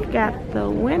 See, we've got the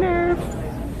winner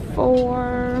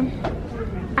for,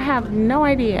 I have no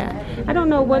idea. I don't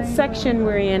know what section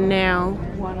we're in now,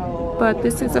 but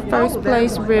this is a first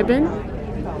place ribbon.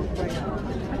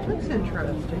 That's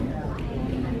interesting.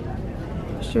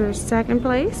 Sure, second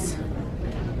place.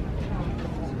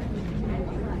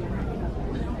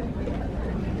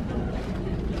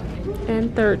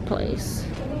 And third place.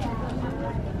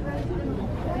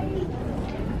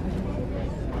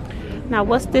 Now,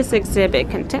 what's this exhibit?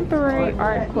 Contemporary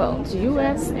art quilts,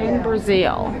 U.S. and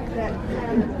Brazil.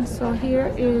 So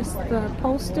here is the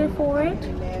poster for it.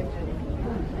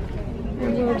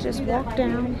 And we'll just walk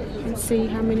down and see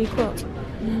how many quilts.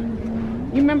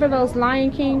 You remember those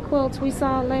Lion King quilts we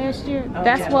saw last year?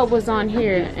 That's what was on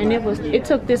here, and it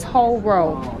took this whole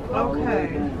row.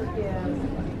 Okay.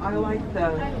 I like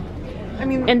the. I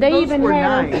mean, And they those even were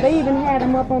had nice.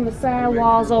 them up on the side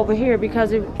walls over here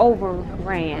because it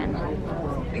overran.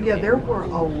 Yeah, there were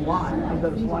a lot of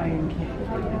those Lion King.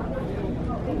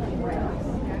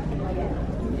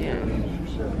 Yeah.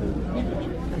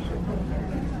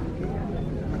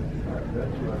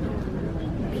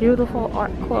 Beautiful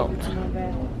art quilt.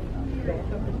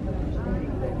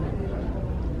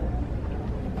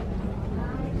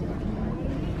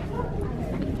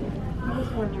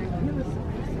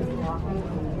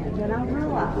 Then I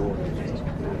realized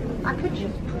I could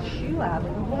just push you out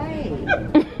of the way.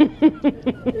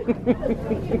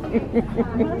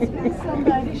 Must be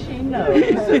somebody she knows.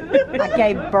 I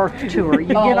gave birth to her.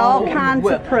 You get all kinds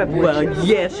of privileges. Well,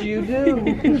 yes, you do.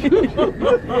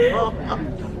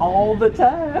 All the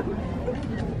time.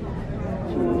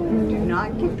 Do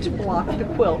not get to block the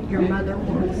quilt. Your mother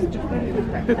wants to.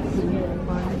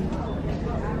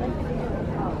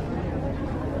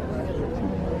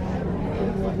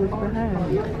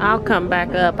 I'll come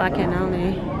back up.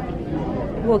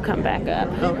 We'll come back up.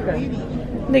 Okay.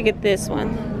 Look at this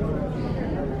one.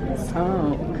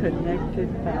 Oh, connected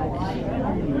by.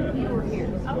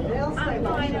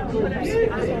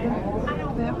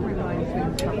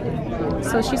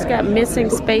 So she's got missing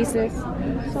spaces.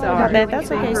 Sorry,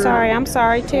 that's okay. Sorry, I'm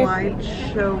sorry too.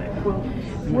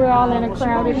 We're all in a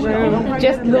crowded room,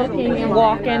 just looking and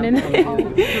walking, and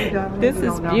this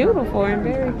is beautiful and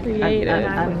very creative.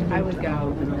 I would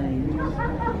go.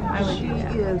 She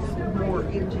is more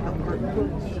into the art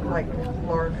books, like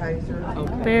Laura Kaiser.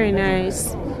 Very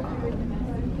nice.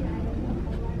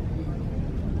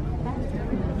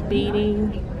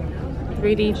 Beading,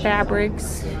 3D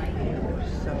fabrics.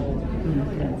 So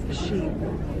she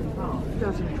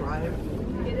doesn't drive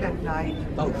at night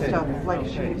and stuff like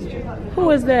she used to. Who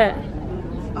is that?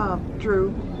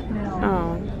 Drew.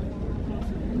 Oh,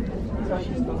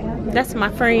 that's my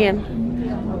friend.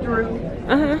 Drew.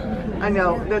 Uh-huh. I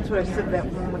know, that's what I said, that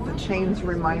one with the chains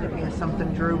reminded me of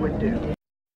something Drew would do.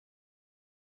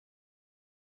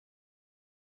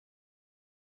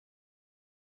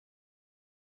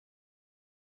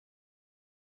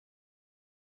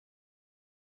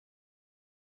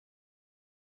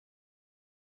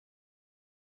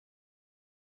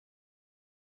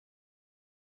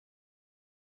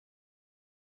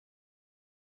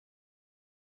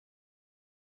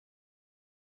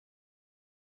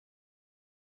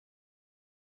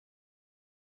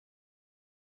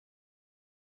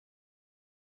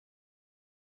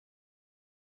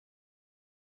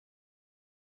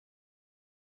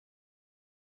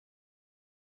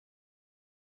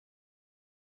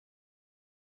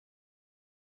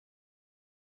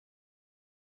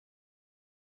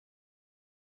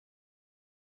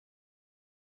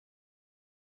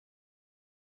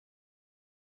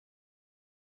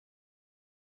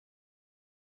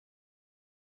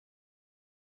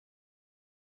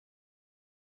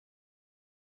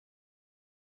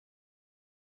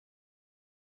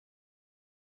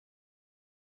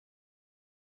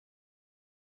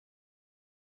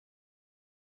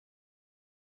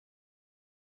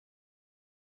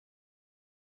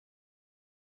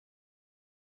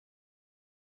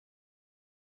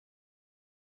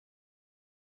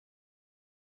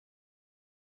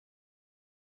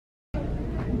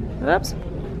 Oops.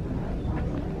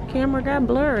 Camera got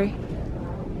blurry.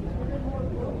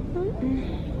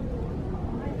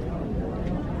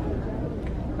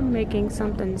 I'm making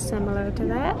something similar to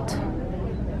that.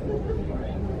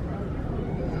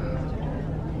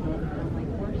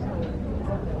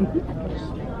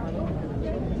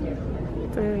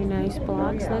 Very nice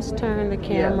blocks. Let's turn the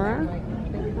camera.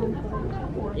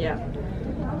 Yeah.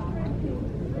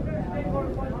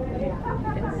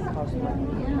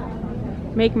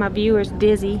 Make my viewers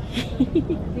dizzy.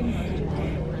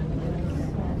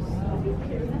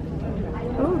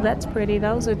 Oh, that's pretty.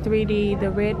 Those are 3D,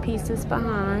 the red pieces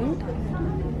behind.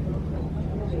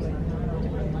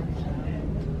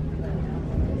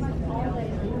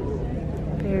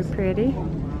 Very pretty.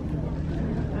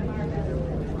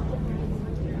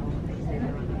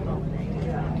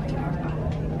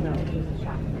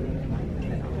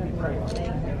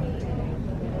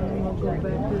 Go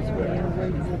back this way and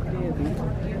wait with Debbie,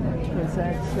 because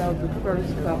that's the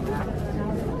first couple.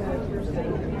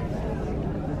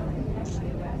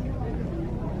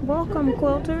 Welcome,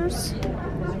 quilters.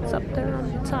 It's up there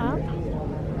on the top.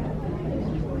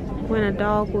 When a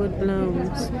dogwood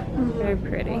blooms. Very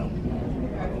pretty.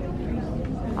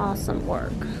 Awesome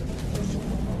work.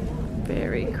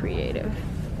 Very creative.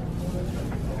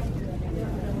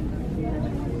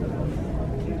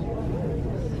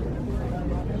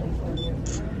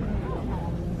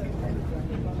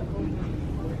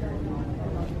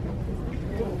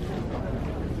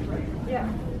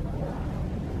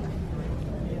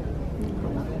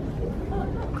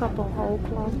 Couple whole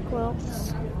cloth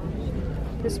quilts.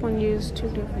 This one used 2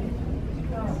 different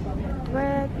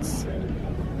threads.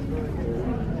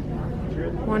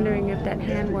 Wondering if that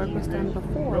handwork was done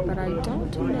before, but I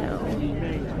don't know.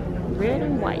 Red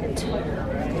and white.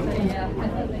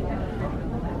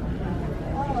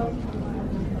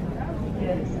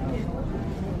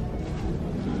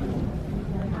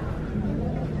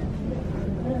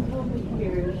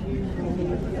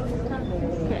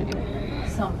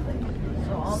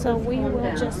 So we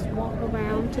will just walk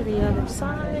around to the other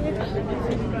side.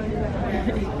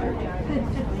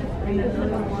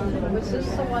 Was this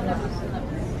the one that was in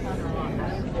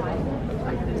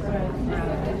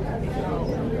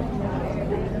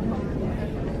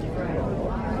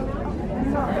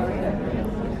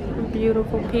the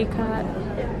Beautiful peacock.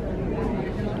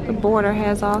 The border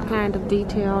has all kinds of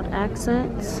detailed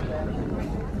accents.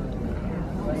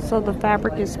 So the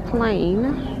fabric is plain,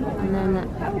 and then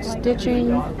the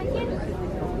stitching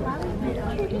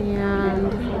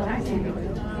and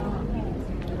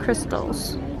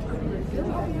crystals.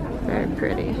 Very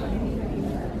pretty.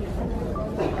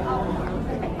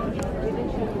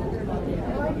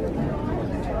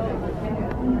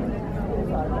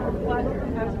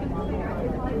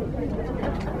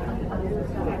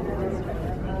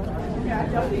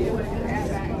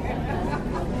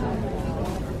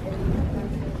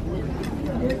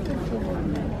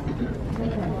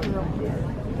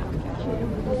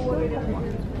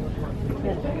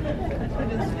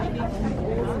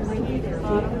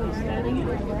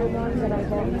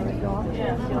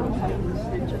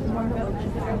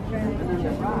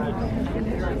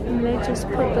 And they just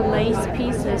put the lace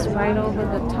pieces right over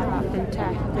the top and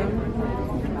tack them.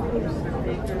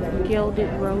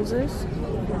 Gilded roses.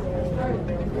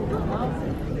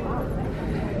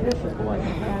 This is what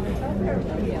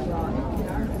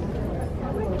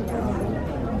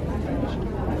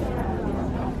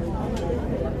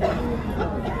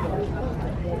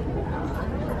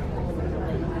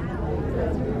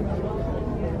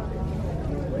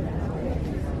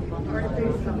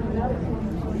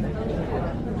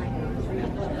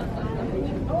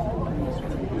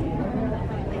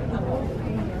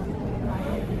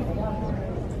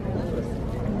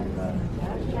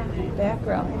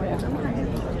background.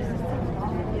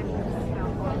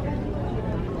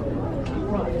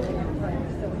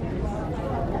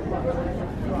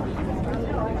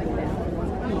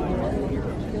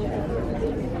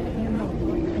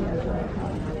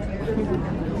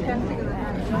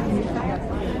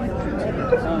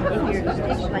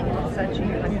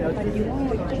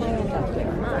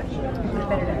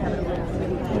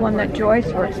 The one that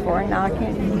Joyce works for, now I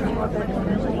can't even.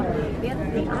 The other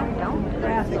thing I don't do,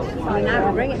 and I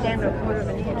would bring it down to a quarter of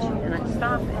an inch and I'd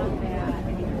stop it.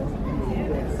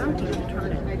 Some people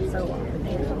turn it so often,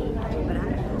 but I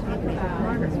make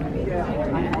progress with it.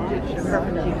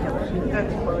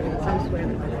 Some swear.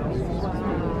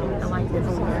 I like this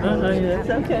one. That's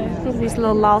okay. these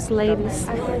little lost ladies.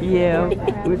 Yeah,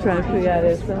 we're trying to figure out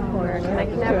at some point to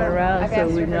turn around so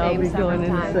we can all be going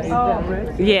in the same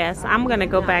direction. Yes, I'm gonna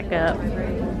go back up.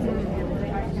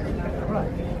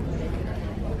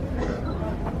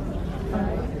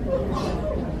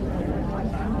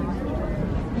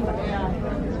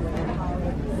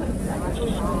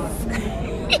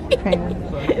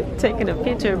 Taking a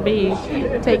picture of me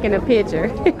taking a picture.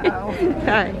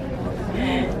 Hi.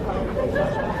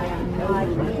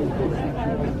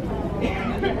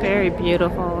 Very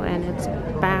beautiful, and it's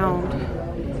bound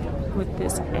with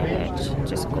this edge.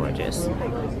 Just gorgeous. The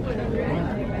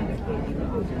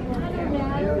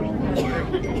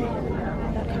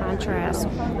contrast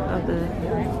of the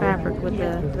fabric with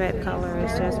the thread color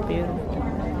is just beautiful.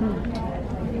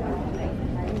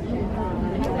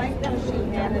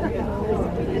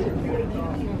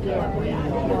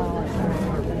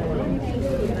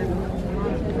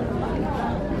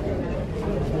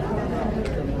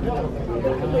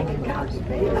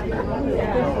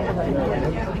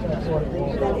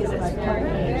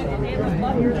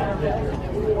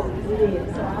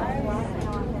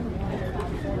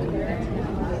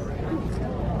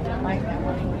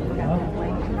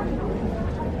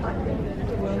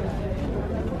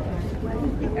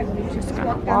 Just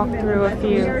gonna walk through a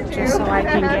few just so I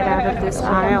can get out of this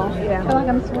aisle. I feel like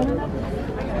I'm swimming.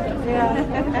 Yeah.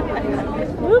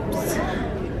 Oops.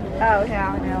 Oh,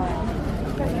 yeah,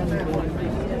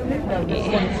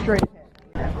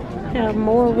 Have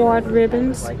more ward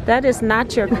ribbons. That is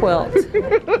not your quilt.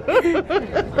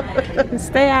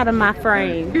 Stay out of my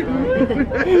frame. You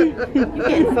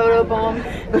getting photo bombed?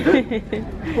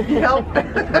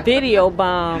 Video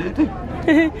bombed.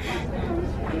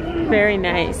 Very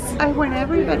nice. I want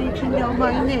everybody to know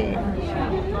my name,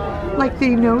 like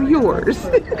they know yours.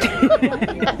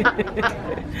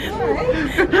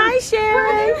 Hi,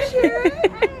 Sharon. Hi, Sharon.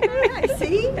 Hi,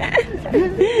 see?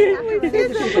 This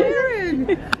is Sharon.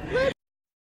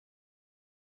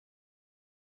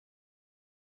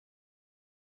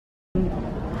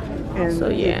 And So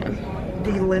yeah.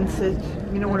 de-linse it.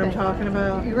 You know what I'm talking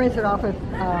about? You rinse it off with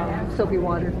soapy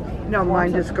water. No,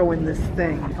 mine just go in this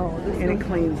thing, this and it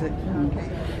cleans it.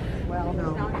 Well,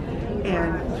 No.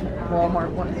 And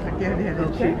Walmart ones I get it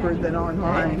is cheaper than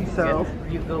online, so.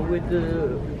 You go with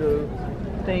the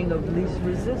thing of least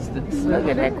resistance. Look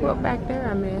at that quilt back there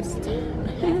I missed.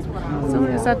 As soon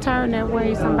as I turn that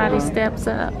way, somebody steps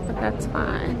up, but that's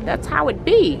fine. That's how it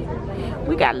be.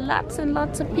 We got lots and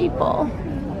lots of people.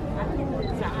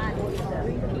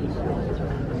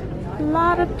 A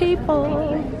lot of people.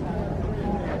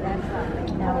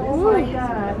 Ooh,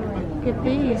 look at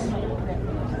these.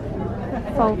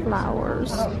 Faux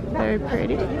flowers. Very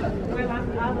pretty.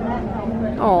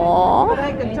 Aww.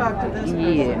 I can talk to this.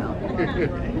 Yeah.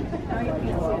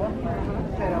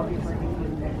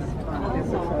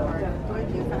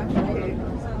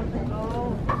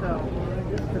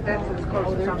 But that's as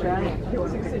close as somebody can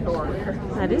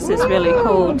kill. Now this is really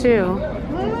cool too.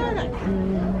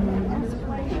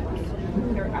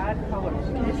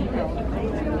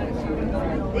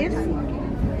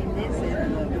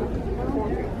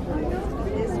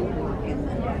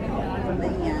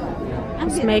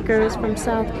 This maker is from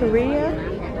South Korea.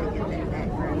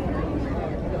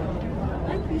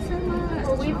 Thank you so much.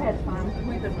 Well, we've had fun.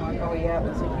 We've been like, oh yeah, it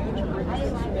was a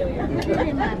huge Put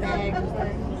in my bag.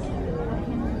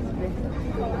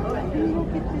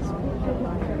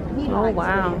 Oh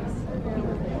wow.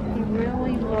 He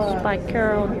really was. It's by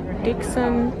Carol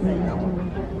Dixon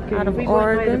out of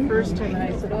Oregon.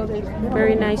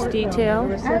 Very nice detail.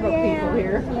 Several people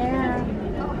here. Yeah.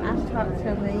 I've talked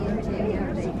to Lee and Jimmy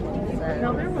and people.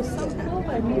 No, there was some cool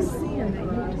I missed seeing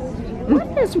that.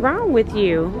 What is wrong with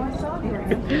you?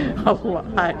 A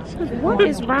lot. What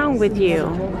is wrong with you?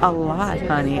 A lot,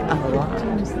 honey. A lot.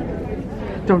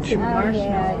 Don't you?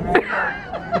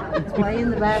 It's way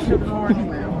in the back of the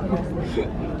marshmallow.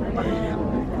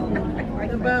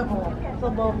 The bubble. The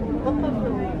bubble.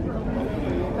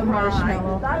 The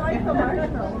marshmallow. I like the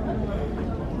marshmallow.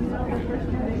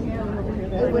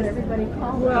 It was,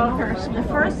 well, the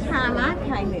first time I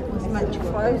came, it was much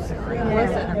closer. It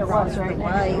wasn't across the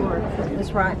way. It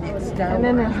was right next door. And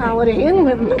then the Holiday Inn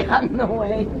wouldn't got in the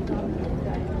way.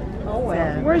 Oh,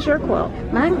 well. Where's your quilt?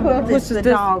 My quilt is the this?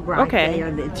 dog right Okay.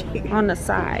 there. That you, On the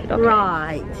side. Okay.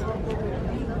 right.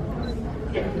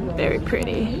 Very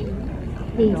pretty.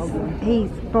 He's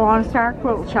belongs to our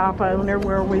quilt shop owner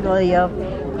where we live,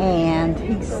 and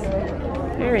he's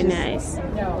Very nice.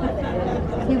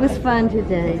 he was fun to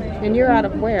do. And you're out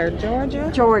of where? Georgia?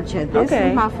 Georgia. This Okay.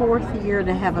 is my 4th year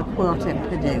to have a quilt in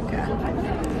Paducah.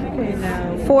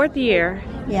 4th year.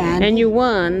 Yeah, And you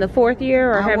won the 4th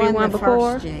year, or I have you won the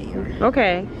before? first year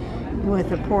Okay.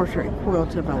 with a portrait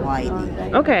quilt of a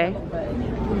lady. Okay.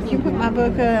 Did you put my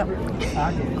book up?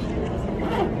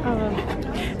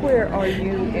 Where are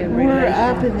you in We're relation?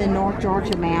 up in the North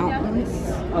Georgia mountains.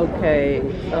 Okay,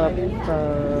 up,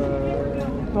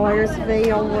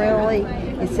 Blairsville, really.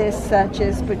 It says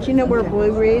Suches, but you know where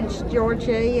Blue Ridge,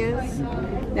 Georgia is?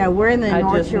 No, we're in the I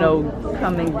North just Georgia. know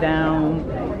coming down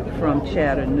from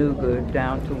Chattanooga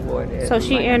down toward So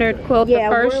she entered quilt Yeah,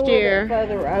 the first we're a year little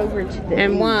further over to the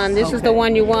and east. won. This is the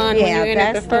one you won when you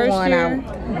entered the first one year?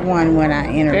 I won when I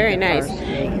entered Very the nice. first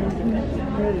year.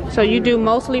 So you do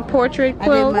mostly portrait I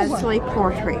do quilts? mostly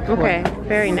portrait quilts. Okay,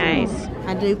 very nice.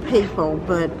 I do people,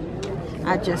 but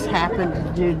I just happened to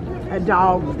do a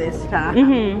dog this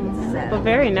time. Well,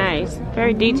 very nice.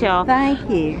 Very detailed. Thank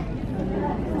you.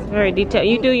 Very detailed.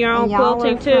 You do your own And y'all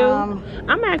quilting are too? from-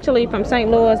 I'm actually from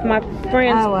St. Louis. My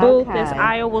friend's Oh, booth okay. is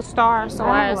Iowa Star, so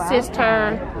I Oh, assist okay.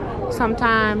 her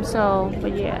sometimes. So,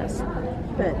 but yes.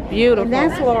 But, Beautiful. And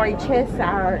that's Lori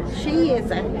Cheshire. She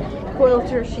is a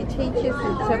quilter. She teaches in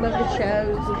some of the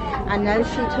shows. I know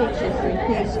she teaches in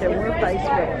Houston. We're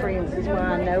Facebook friends, is what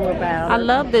I know about her. I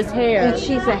love this hair. And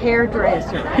she's a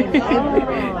hairdresser. And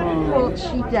every quilt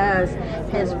she does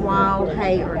has wild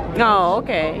hair. Oh,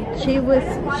 okay. She did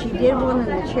one in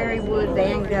the Cherrywood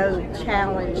Van Gogh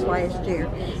Challenge last year,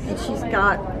 and she's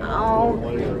got all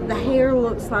the hair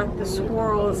looks like the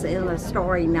swirls in a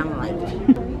starry night.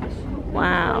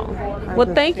 Wow.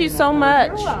 Well, thank you so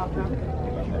much.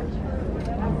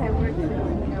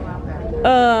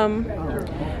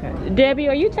 Debbie,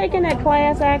 are you taking that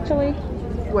class actually?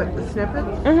 What, the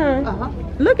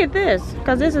snippets? Look at this,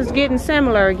 because this is getting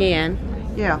similar again.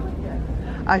 Yeah.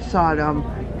 I saw it,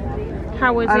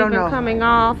 How it's I don't even know. coming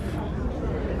off.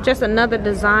 Just another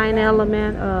design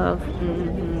element of.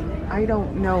 I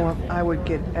don't know if I would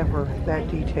get ever that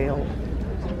detailed.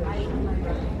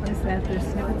 Is that their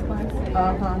snippets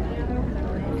class?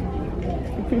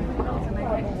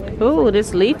 Ooh,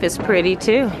 this leaf is pretty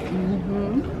too.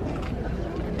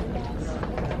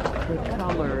 the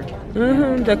color.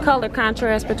 The color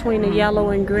contrast between the yellow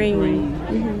and green.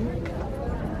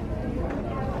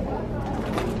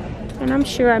 And I'm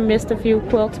sure I missed a few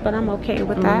quilts, but I'm okay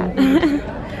with that.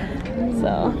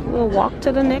 So we'll walk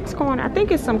to the next corner. I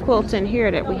think it's some quilts in here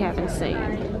that we haven't seen.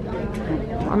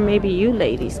 Or maybe you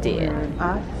ladies did.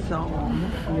 I saw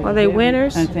them. Are they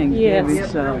winners? I think Yes. Debbie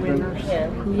saw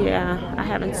them. Yeah, I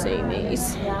haven't seen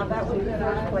these. No,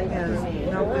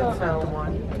 that's not the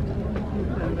one.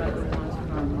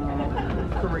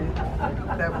 Korea.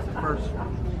 That was the first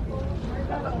one.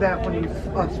 That one's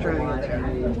Australia there.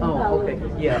 Oh, okay.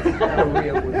 Yeah.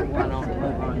 Korea was the one on the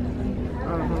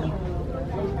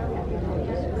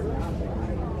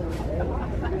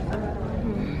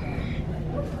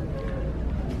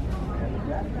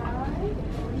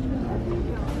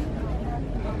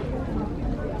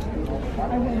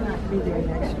I will not be there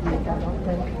next week, I don't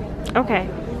think. Okay.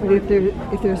 But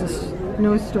if there's a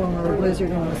snowstorm or a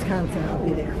blizzard in Wisconsin, I'll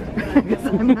be there. Because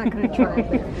I'm not going to try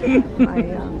it there.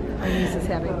 My niece is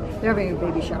they're having a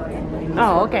baby shower.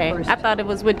 Oh, okay. I thought it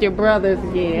was with your brothers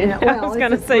again. Yeah, well, I was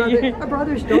going to say my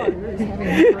brother's daughter is having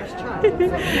her first child.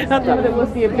 So. I thought it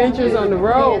was the Adventures on the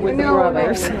Road with the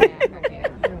brothers. No.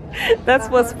 That's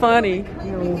what's funny.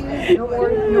 No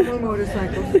more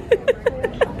motorcycles. He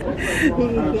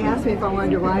asked me if I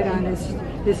wanted to ride on his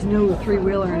new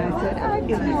three-wheeler, and I said,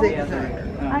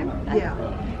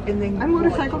 I'm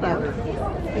motorcycle driver.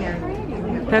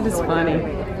 That is funny.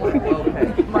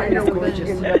 Mine are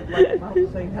gorgeous. Like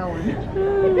Mount St. Helens.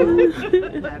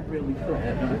 Not really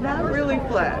flat. Not really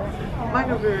flat. Mine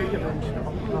are very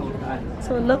dimensional.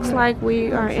 So it looks like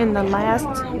we are in the last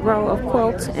row of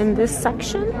quilts in this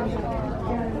section.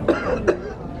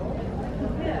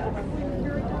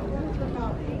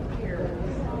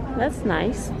 That's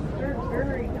nice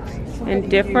and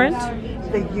different.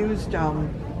 They used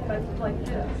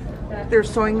their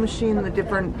sewing machine, the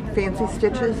different fancy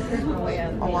stitches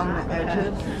along the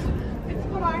edges.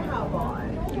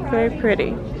 Very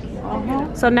pretty.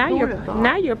 So now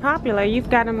you're popular. You've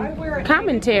got a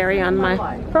commentary on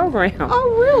my program.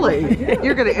 Oh, really?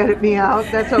 You're going to edit me out.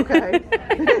 That's okay.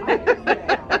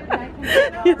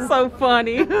 You're so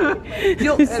funny.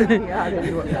 You'll edit me out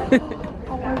anyway.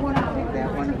 Oh, I want to take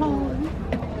that one home.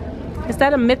 Is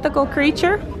that a mythical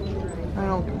creature? I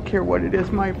don't care what it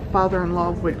is. My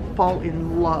father-in-law would fall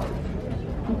in love.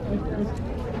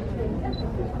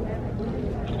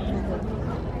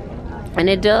 And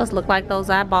it does look like those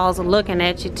eyeballs are looking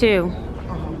at you too.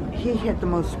 He had the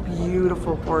most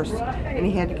beautiful horse, and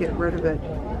he had to get rid of it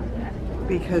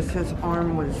because his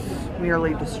arm was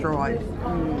nearly destroyed.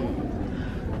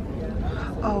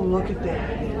 Oh, look at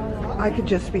that. I could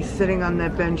just be sitting on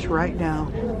that bench right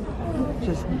now,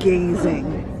 just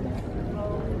gazing.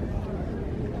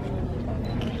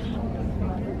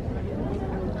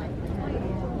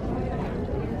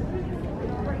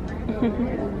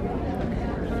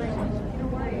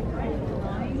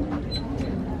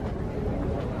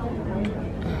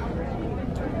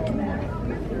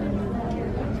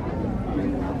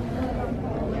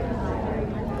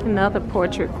 Another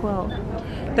portrait quilt.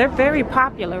 They're very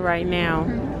popular right now.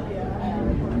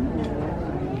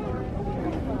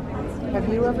 Have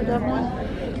you ever done one?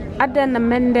 I've done the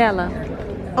Mandela.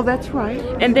 Oh, that's right.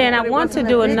 And then I want to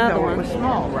do another one. It was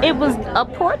small, right? It was a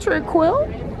portrait quilt.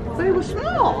 But it was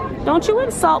small. Don't you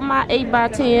insult my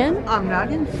 8x10. I'm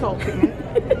not insulting it.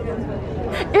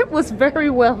 It was very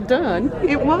well done.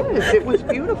 It was. It was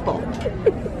beautiful.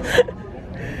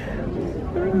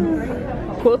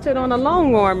 Quilted on a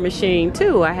long arm machine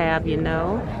too, I have, you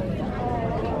know.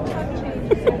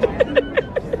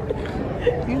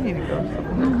 You need to go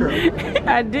somewhere.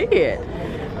 I did.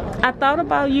 I thought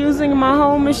about using my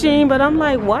home machine, but I'm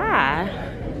like, why?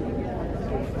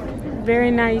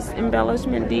 Very nice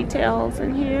embellishment details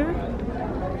in here.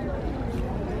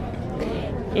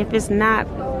 If it's not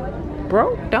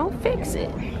broke, don't fix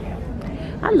it.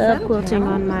 I love quilting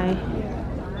on my...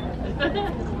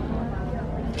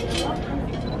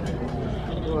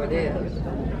 It is.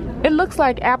 It looks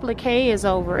like applique is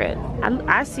over it.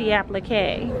 I see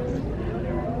applique.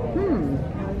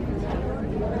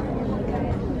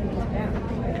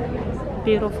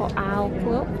 Beautiful owl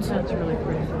quilt. That's really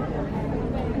pretty.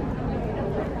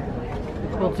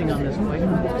 Quilting on this white.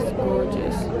 It's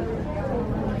gorgeous.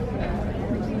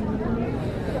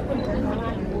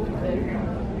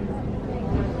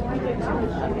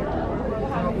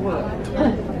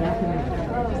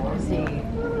 See,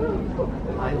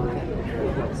 I look at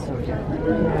it's so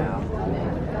different now.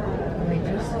 I mean,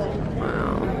 just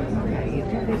Wow. okay, you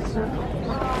do these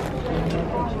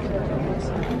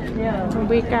So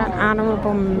we got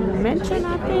honorable mention,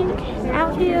 I think,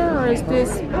 out here, or is this?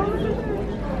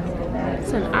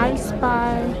 It's an I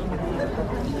Spy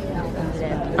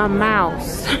a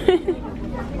mouse.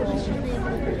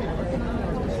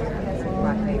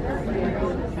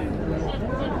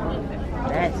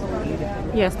 That's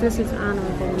beautiful. Yes, this is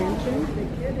honorable mention.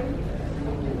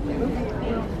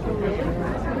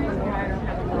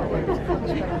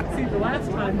 See, the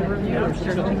last time the reviewer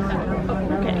started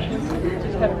Okay.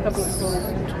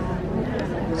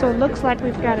 So it looks like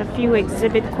we've got a few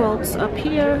exhibit quilts up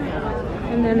here,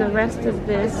 and then the rest of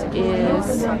this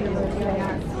is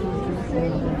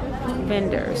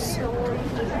vendors.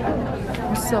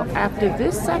 So after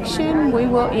this section, we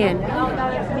will end.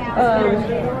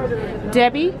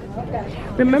 Debbie,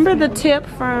 remember the tip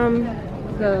from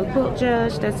the quilt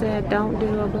judge that said don't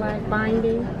do a black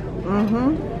binding?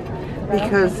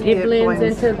 Because it blends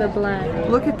into the black.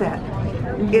 Look at that.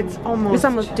 It's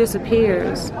almost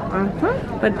disappears.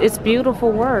 But it's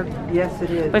beautiful work. Yes, it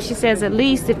is. But she says at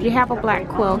least if you have a black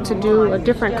quilt, to do a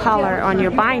different color on your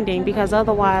binding, because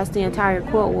otherwise the entire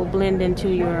quilt will blend into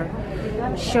your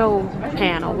show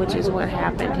panel, which is what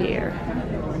happened here.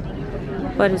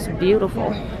 But it's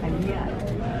beautiful.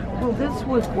 Well, this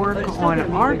was work on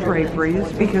our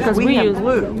draperies because we have use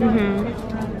blue.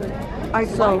 I'd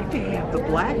like to have the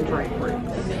black draperies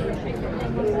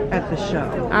at the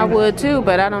show. I would too,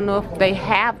 but I don't know if they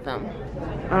have them.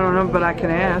 I don't know, but I can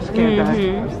ask, can't I?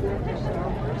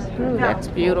 Ooh, that's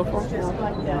beautiful.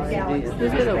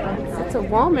 It's a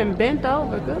woman bent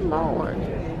over. Good Lord.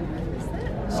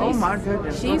 Oh my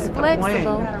goodness. She's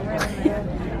flexible.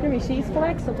 She's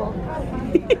flexible.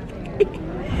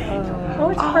 Oh,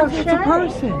 it's a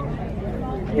person.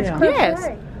 Yes.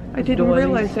 I didn't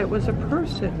realize that was a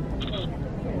person.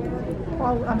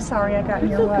 Oh, I'm sorry, I got in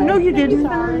your way. No, you didn't.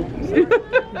 You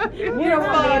don't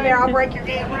want me in there, I'll break your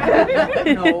camera.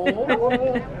 No.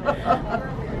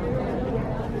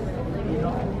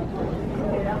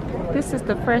 This is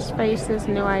the Fresh Faces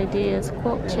New Ideas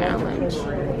Quilt Challenge.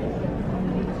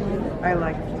 I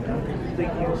like the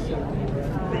use of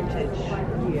vintage.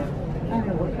 Yeah. I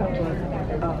have a couple of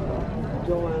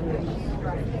Joanna's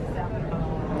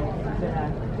that I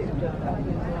picked up.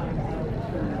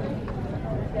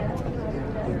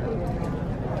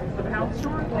 The pound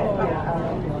store?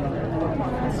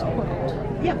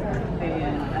 Yep.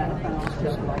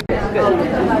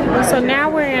 So now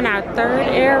we're in our third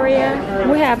area.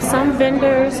 We have some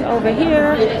vendors over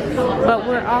here, but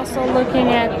we're also looking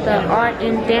at the art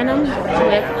in denim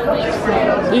with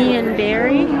Ian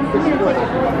Berry.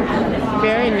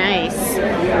 Very nice.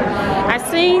 I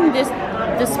seen this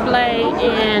display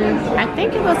in, I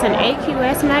think it was an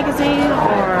AQS magazine,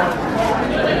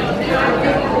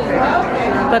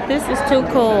 but this is too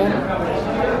cool.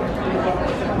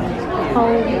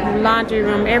 Whole laundry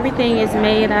room, everything is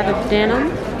made out of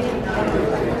denim.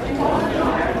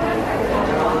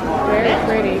 Very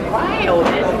pretty. Wild,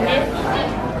 isn't it?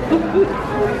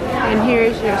 And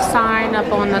here's your sign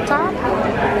up on the top.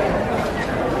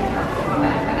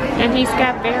 And he's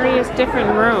got various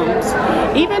different rooms.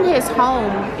 Even his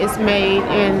home is made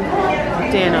in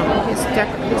denim. His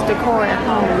decor at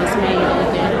home is made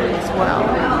in denim as well.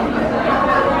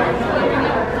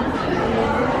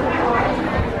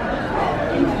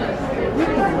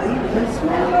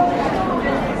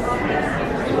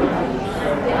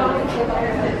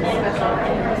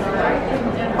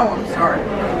 Oh, I'm sorry.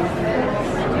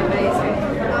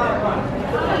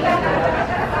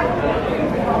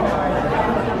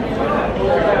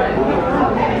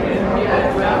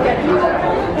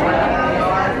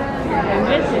 And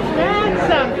this is not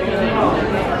something.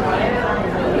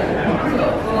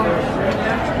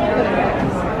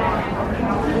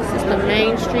 This is the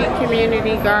Main Street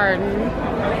Community Garden.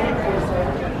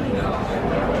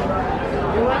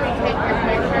 You want me to take your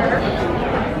picture?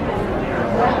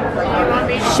 You want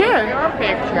me to take your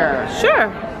picture? Sure.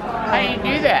 How do you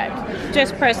do that?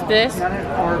 Just press this.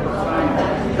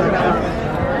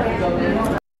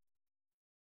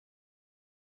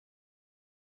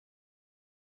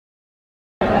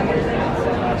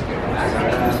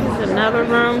 This is another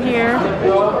room here.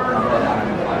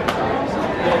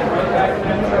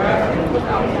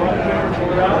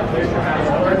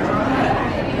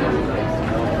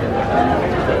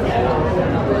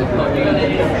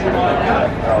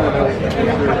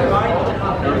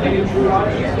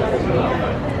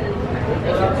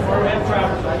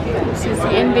 This is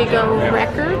Indigo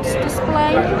Records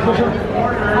display.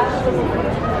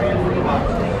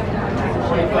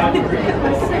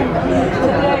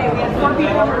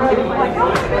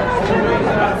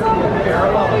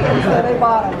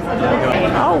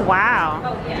 Oh wow.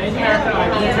 They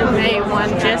made one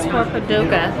just for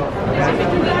Paducah.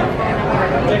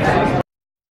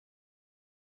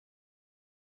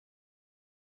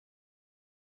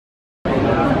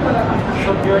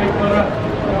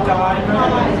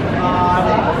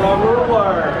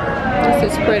 This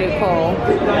is pretty cool.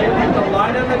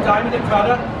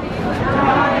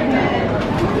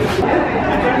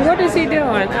 What is he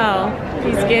doing? Oh,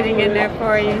 he's getting in there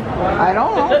for you. I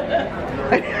don't know.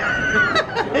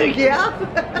 Yeah.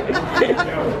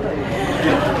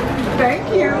 Thank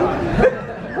you.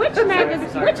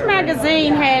 Which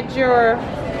magazine had your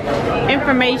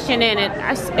information in it.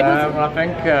 I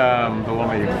think the one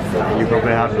that you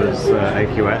probably had was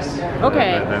AQS.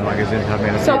 Okay. The magazine had me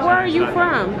in a So where are you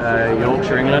from?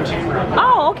 Yorkshire, England.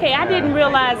 Oh, okay. I didn't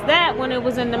realize that when it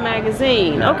was in the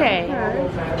magazine. No. Okay.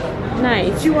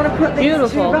 Nice. Do you want to put these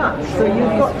Beautiful. two up? So you've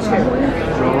got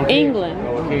two. England.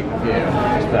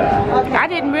 I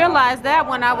didn't realize that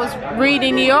when I was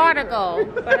reading the article.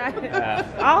 But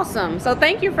awesome. So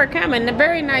thank you for coming. A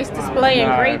very nice display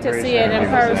and great to see it in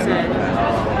person.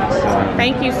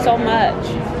 Thank you so much.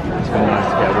 It's been nice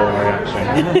to get a warm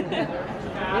reaction.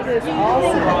 There's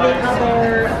also the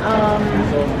other,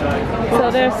 so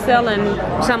they're selling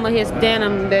some of his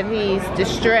denim that he's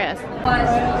distressed.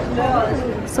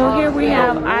 So here we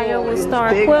have Iowa Star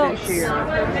Quilts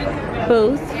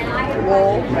booth.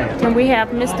 And we have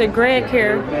Mr. Greg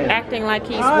here acting like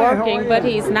he's working, but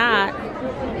he's not.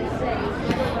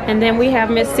 And then we have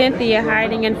Miss Cynthia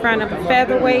hiding in front of a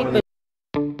featherweight, but